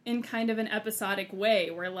in kind of an episodic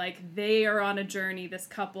way, where, like, they are on a journey, this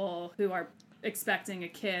couple who are expecting a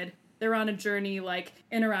kid, they're on a journey, like,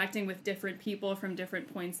 interacting with different people from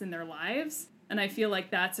different points in their lives. And I feel like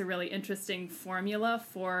that's a really interesting formula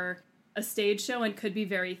for a stage show, and could be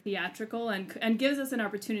very theatrical, and gives us an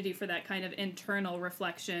opportunity for that kind of internal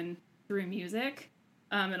reflection through music.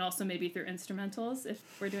 And also maybe through instrumentals, if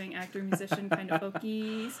we're doing actor-musician kind of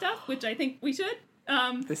folky stuff, which I think we should.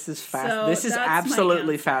 This is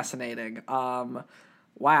absolutely fascinating.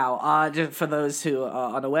 Wow. Just for those who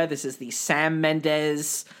are unaware, this is the Sam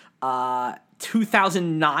Mendes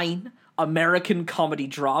 2009 American comedy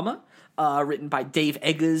drama, written by Dave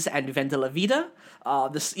Eggers and Vendela Vida.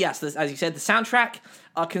 As you said, the soundtrack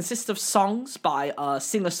consists of songs by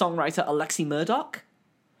singer-songwriter Alexi Murdoch.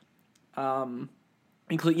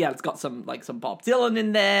 It's got some Bob Dylan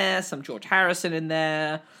in there, some George Harrison in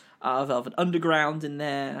there, Velvet Underground in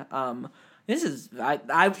there.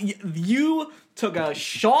 You took a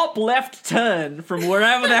sharp left turn from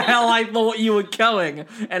wherever the hell I thought you were going,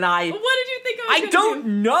 and What did you think I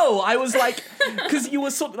don't know. I was like, because you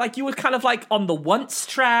were you were kind of like on the Once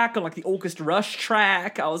track, or like the August Rush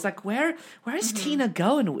track. I was like, where is Tina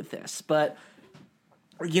going with this? But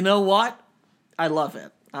you know what? I love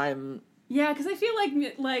it. Yeah, because I feel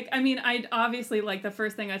I obviously, like, the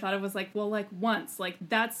first thing I thought of was, like, well, like, Once, like,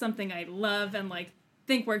 that's something I love and, like,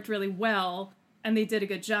 think worked really well, and they did a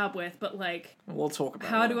good job with, but, like... We'll talk about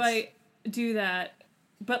how do I do that?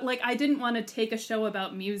 But, like, I didn't want to take a show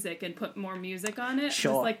about music and put more music on it.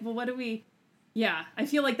 Sure. It's like, well, what do we... Yeah, I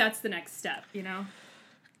feel like that's the next step, you know?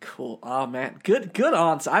 Cool. Oh, man. Good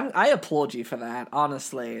answer. I applaud you for that,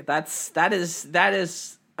 honestly. That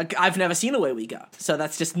is... I've never seen Away We Go, so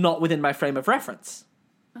that's just not within my frame of reference.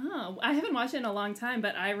 Oh, I haven't watched it in a long time,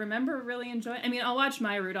 but I remember really enjoying... I mean, I'll watch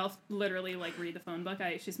Maya Rudolph literally, like, read the phone book.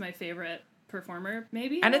 She's my favorite performer,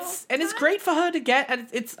 maybe. And it's great for her to get, and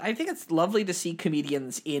I think it's lovely to see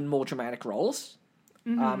comedians in more dramatic roles.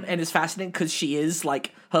 Mm-hmm. And it's fascinating because she is,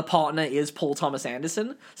 like, her partner is Paul Thomas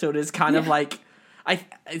Anderson, so it is kind of like...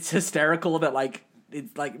 it's hysterical that, like...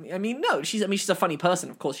 It's like, she's a funny person.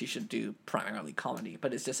 Of course, she should do primarily comedy,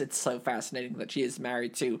 but it's so fascinating that she is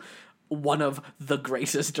married to one of the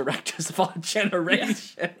greatest directors of our generation.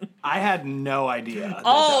 Yeah. I had no idea. That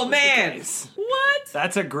man, what?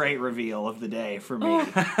 That's a great reveal of the day for me.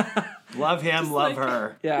 Oh. Love him, just love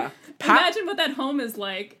her. Yeah. Imagine what that home is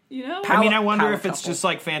like. You know. I wonder if it's just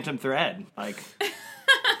like Phantom Thread, like.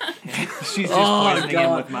 She's just poisoning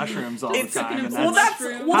him with mushrooms all the time, and that's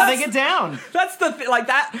how they get down. That's the thing. Like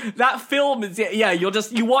that film is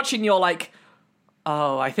you watch and you're like,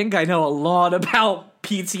 oh, I think I know a lot about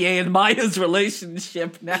PTA and Maya's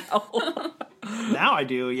relationship now. Now I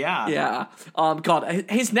do, yeah. Yeah. God,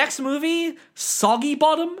 his next movie, Soggy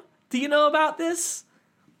Bottom. Do you know about this?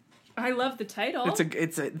 I love the title.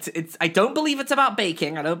 It's I don't believe it's about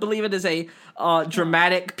baking. I don't believe it is a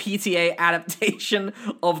dramatic PTA adaptation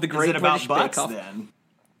of the Great British Bake Off. Then?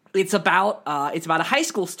 It's about a high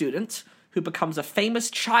school student who becomes a famous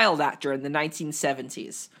child actor in the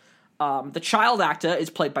 1970s. The child actor is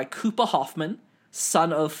played by Cooper Hoffman,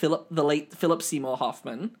 son of the late Philip Seymour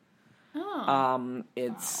Hoffman. Oh.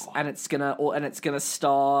 It's gonna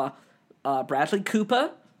star Bradley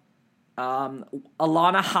Cooper,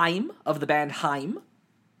 Alana Haim of the band Haim,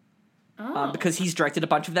 because he's directed a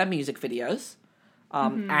bunch of their music videos,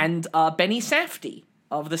 and Benny Safdie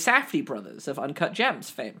of the Safdie brothers of Uncut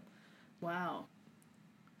Gems fame. Wow.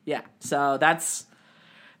 Yeah, so that's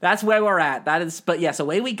where we're at.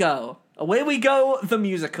 Away We Go. Away We Go, the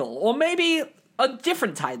musical, or maybe a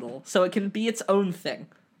different title, so it can be its own thing.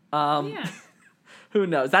 Yeah. Who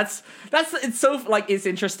knows? It's so, like, it's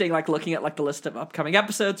interesting, like, looking at, like, the list of upcoming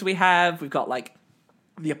episodes we have. We've got, like,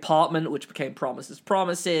 The Apartment, which became Promises,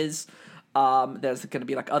 Promises. There's going to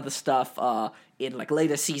be like other stuff in like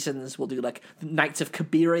later seasons. We'll do like Knights of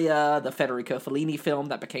Cabiria, the Federico Fellini film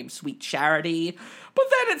that became Sweet Charity. But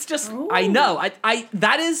then it's just, Ooh. I know, I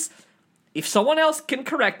that is, if someone else can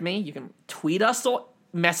correct me, you can tweet us or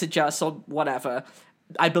message us or whatever.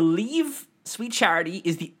 I believe Sweet Charity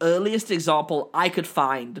is the earliest example I could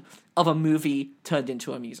find of a movie turned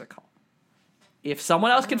into a musical. If someone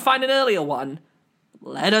else can find an earlier one,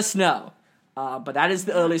 let us know. But that is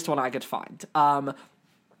the earliest one I could find.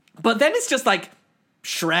 But then it's just like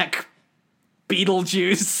Shrek,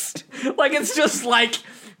 Beetlejuice. Like, it's just like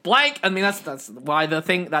blank. I mean, that's why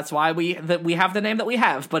that's why we have the name that we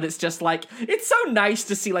have. But it's just like, it's so nice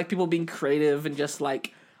to see like people being creative and just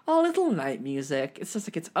like, oh, Little Night Music. It's just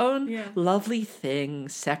like its own lovely thing,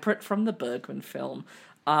 separate from the Bergman film.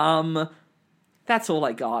 That's all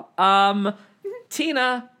I got.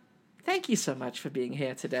 Tina, thank you so much for being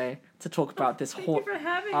here today to talk about this whole... Thank you for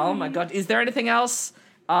having me. Oh my god, is there anything else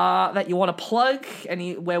that you want to plug?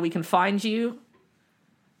 Anywhere we can find you?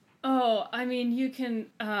 Oh, I mean, you can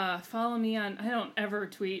follow me on, I don't ever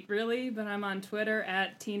tweet, really, but I'm on Twitter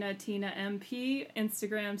at TinaMP,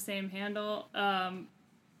 Instagram, same handle.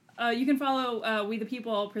 You can follow We the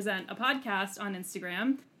People Present a podcast on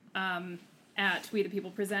Instagram, at We the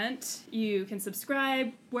People Present. You can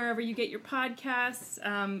subscribe wherever you get your podcasts.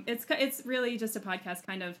 It's really just a podcast,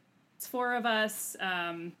 kind of. It's four of us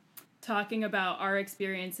talking about our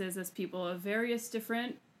experiences as people of various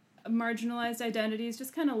different marginalized identities,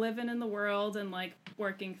 just kind of living in the world and like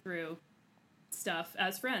working through stuff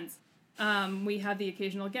as friends. We have the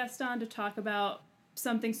occasional guest on to talk about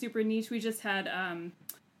something super niche. We just had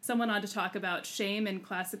someone on to talk about shame in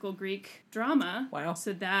classical Greek drama. Wow.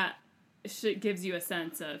 So that gives you a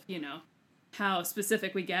sense of, how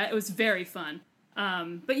specific we get. It was very fun.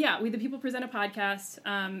 But yeah, We the People Present a podcast.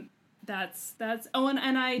 That's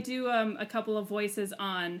and I do a couple of voices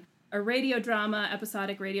on a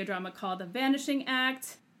episodic radio drama called The Vanishing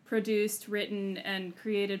Act, produced, written, and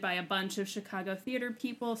created by a bunch of Chicago theater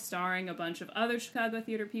people, starring a bunch of other Chicago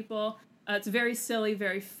theater people. It's very silly,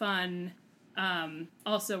 very fun.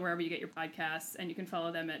 Also, wherever you get your podcasts, and you can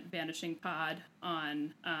follow them at Vanishing Pod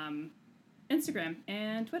on Instagram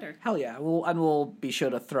and Twitter. Hell yeah. We'll be sure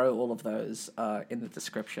to throw all of those in the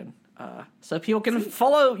description so people can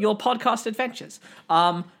follow your podcast adventures.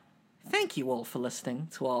 Thank you all for listening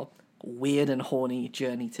to our weird and horny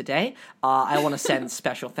journey today. I want to send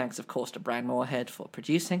special thanks, of course, to Brian Moorhead for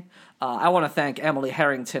producing. I want to thank Emily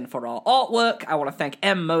Harrington for our artwork. I want to thank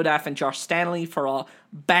M. Modaf and Josh Stanley for our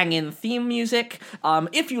bangin' theme music.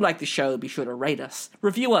 If you like the show, be sure to rate us,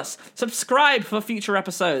 review us, subscribe for future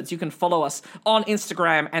episodes. You can follow us on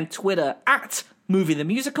Instagram and Twitter at Movie the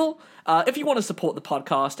Musical. If you want to support the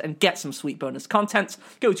podcast and get some sweet bonus content,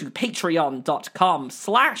 go to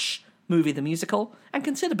patreon.com/Movie the Musical and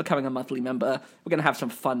consider becoming a monthly member. We're going to have some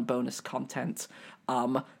fun bonus content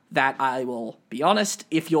that I will be honest,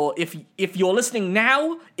 if you're listening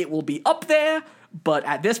now, it will be up there, but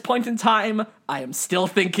at this point in time, I am still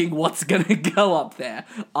thinking what's going to go up there.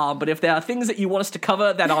 But if there are things that you want us to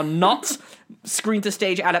cover that are not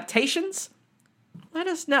screen-to-stage adaptations, let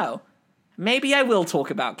us know. Maybe I will talk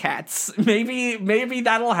about Cats. Maybe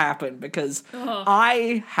that'll happen, because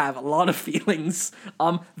I have a lot of feelings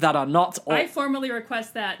that are not all... I formally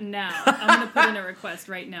request that now. I'm going to put in a request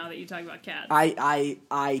right now that you talk about Cats.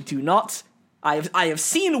 I do not... I have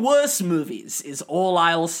seen worse movies, is all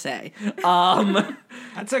I'll say.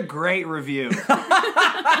 That's a great review.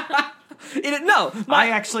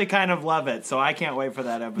 I actually kind of love it, so I can't wait for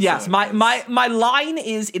that episode. Yes, my line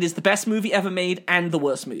is, it is the best movie ever made and the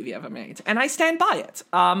worst movie ever made, and I stand by it.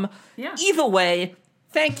 Either way,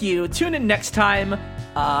 thank you. Tune in next time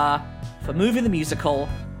for Movie the Musical,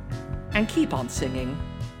 and keep on singing.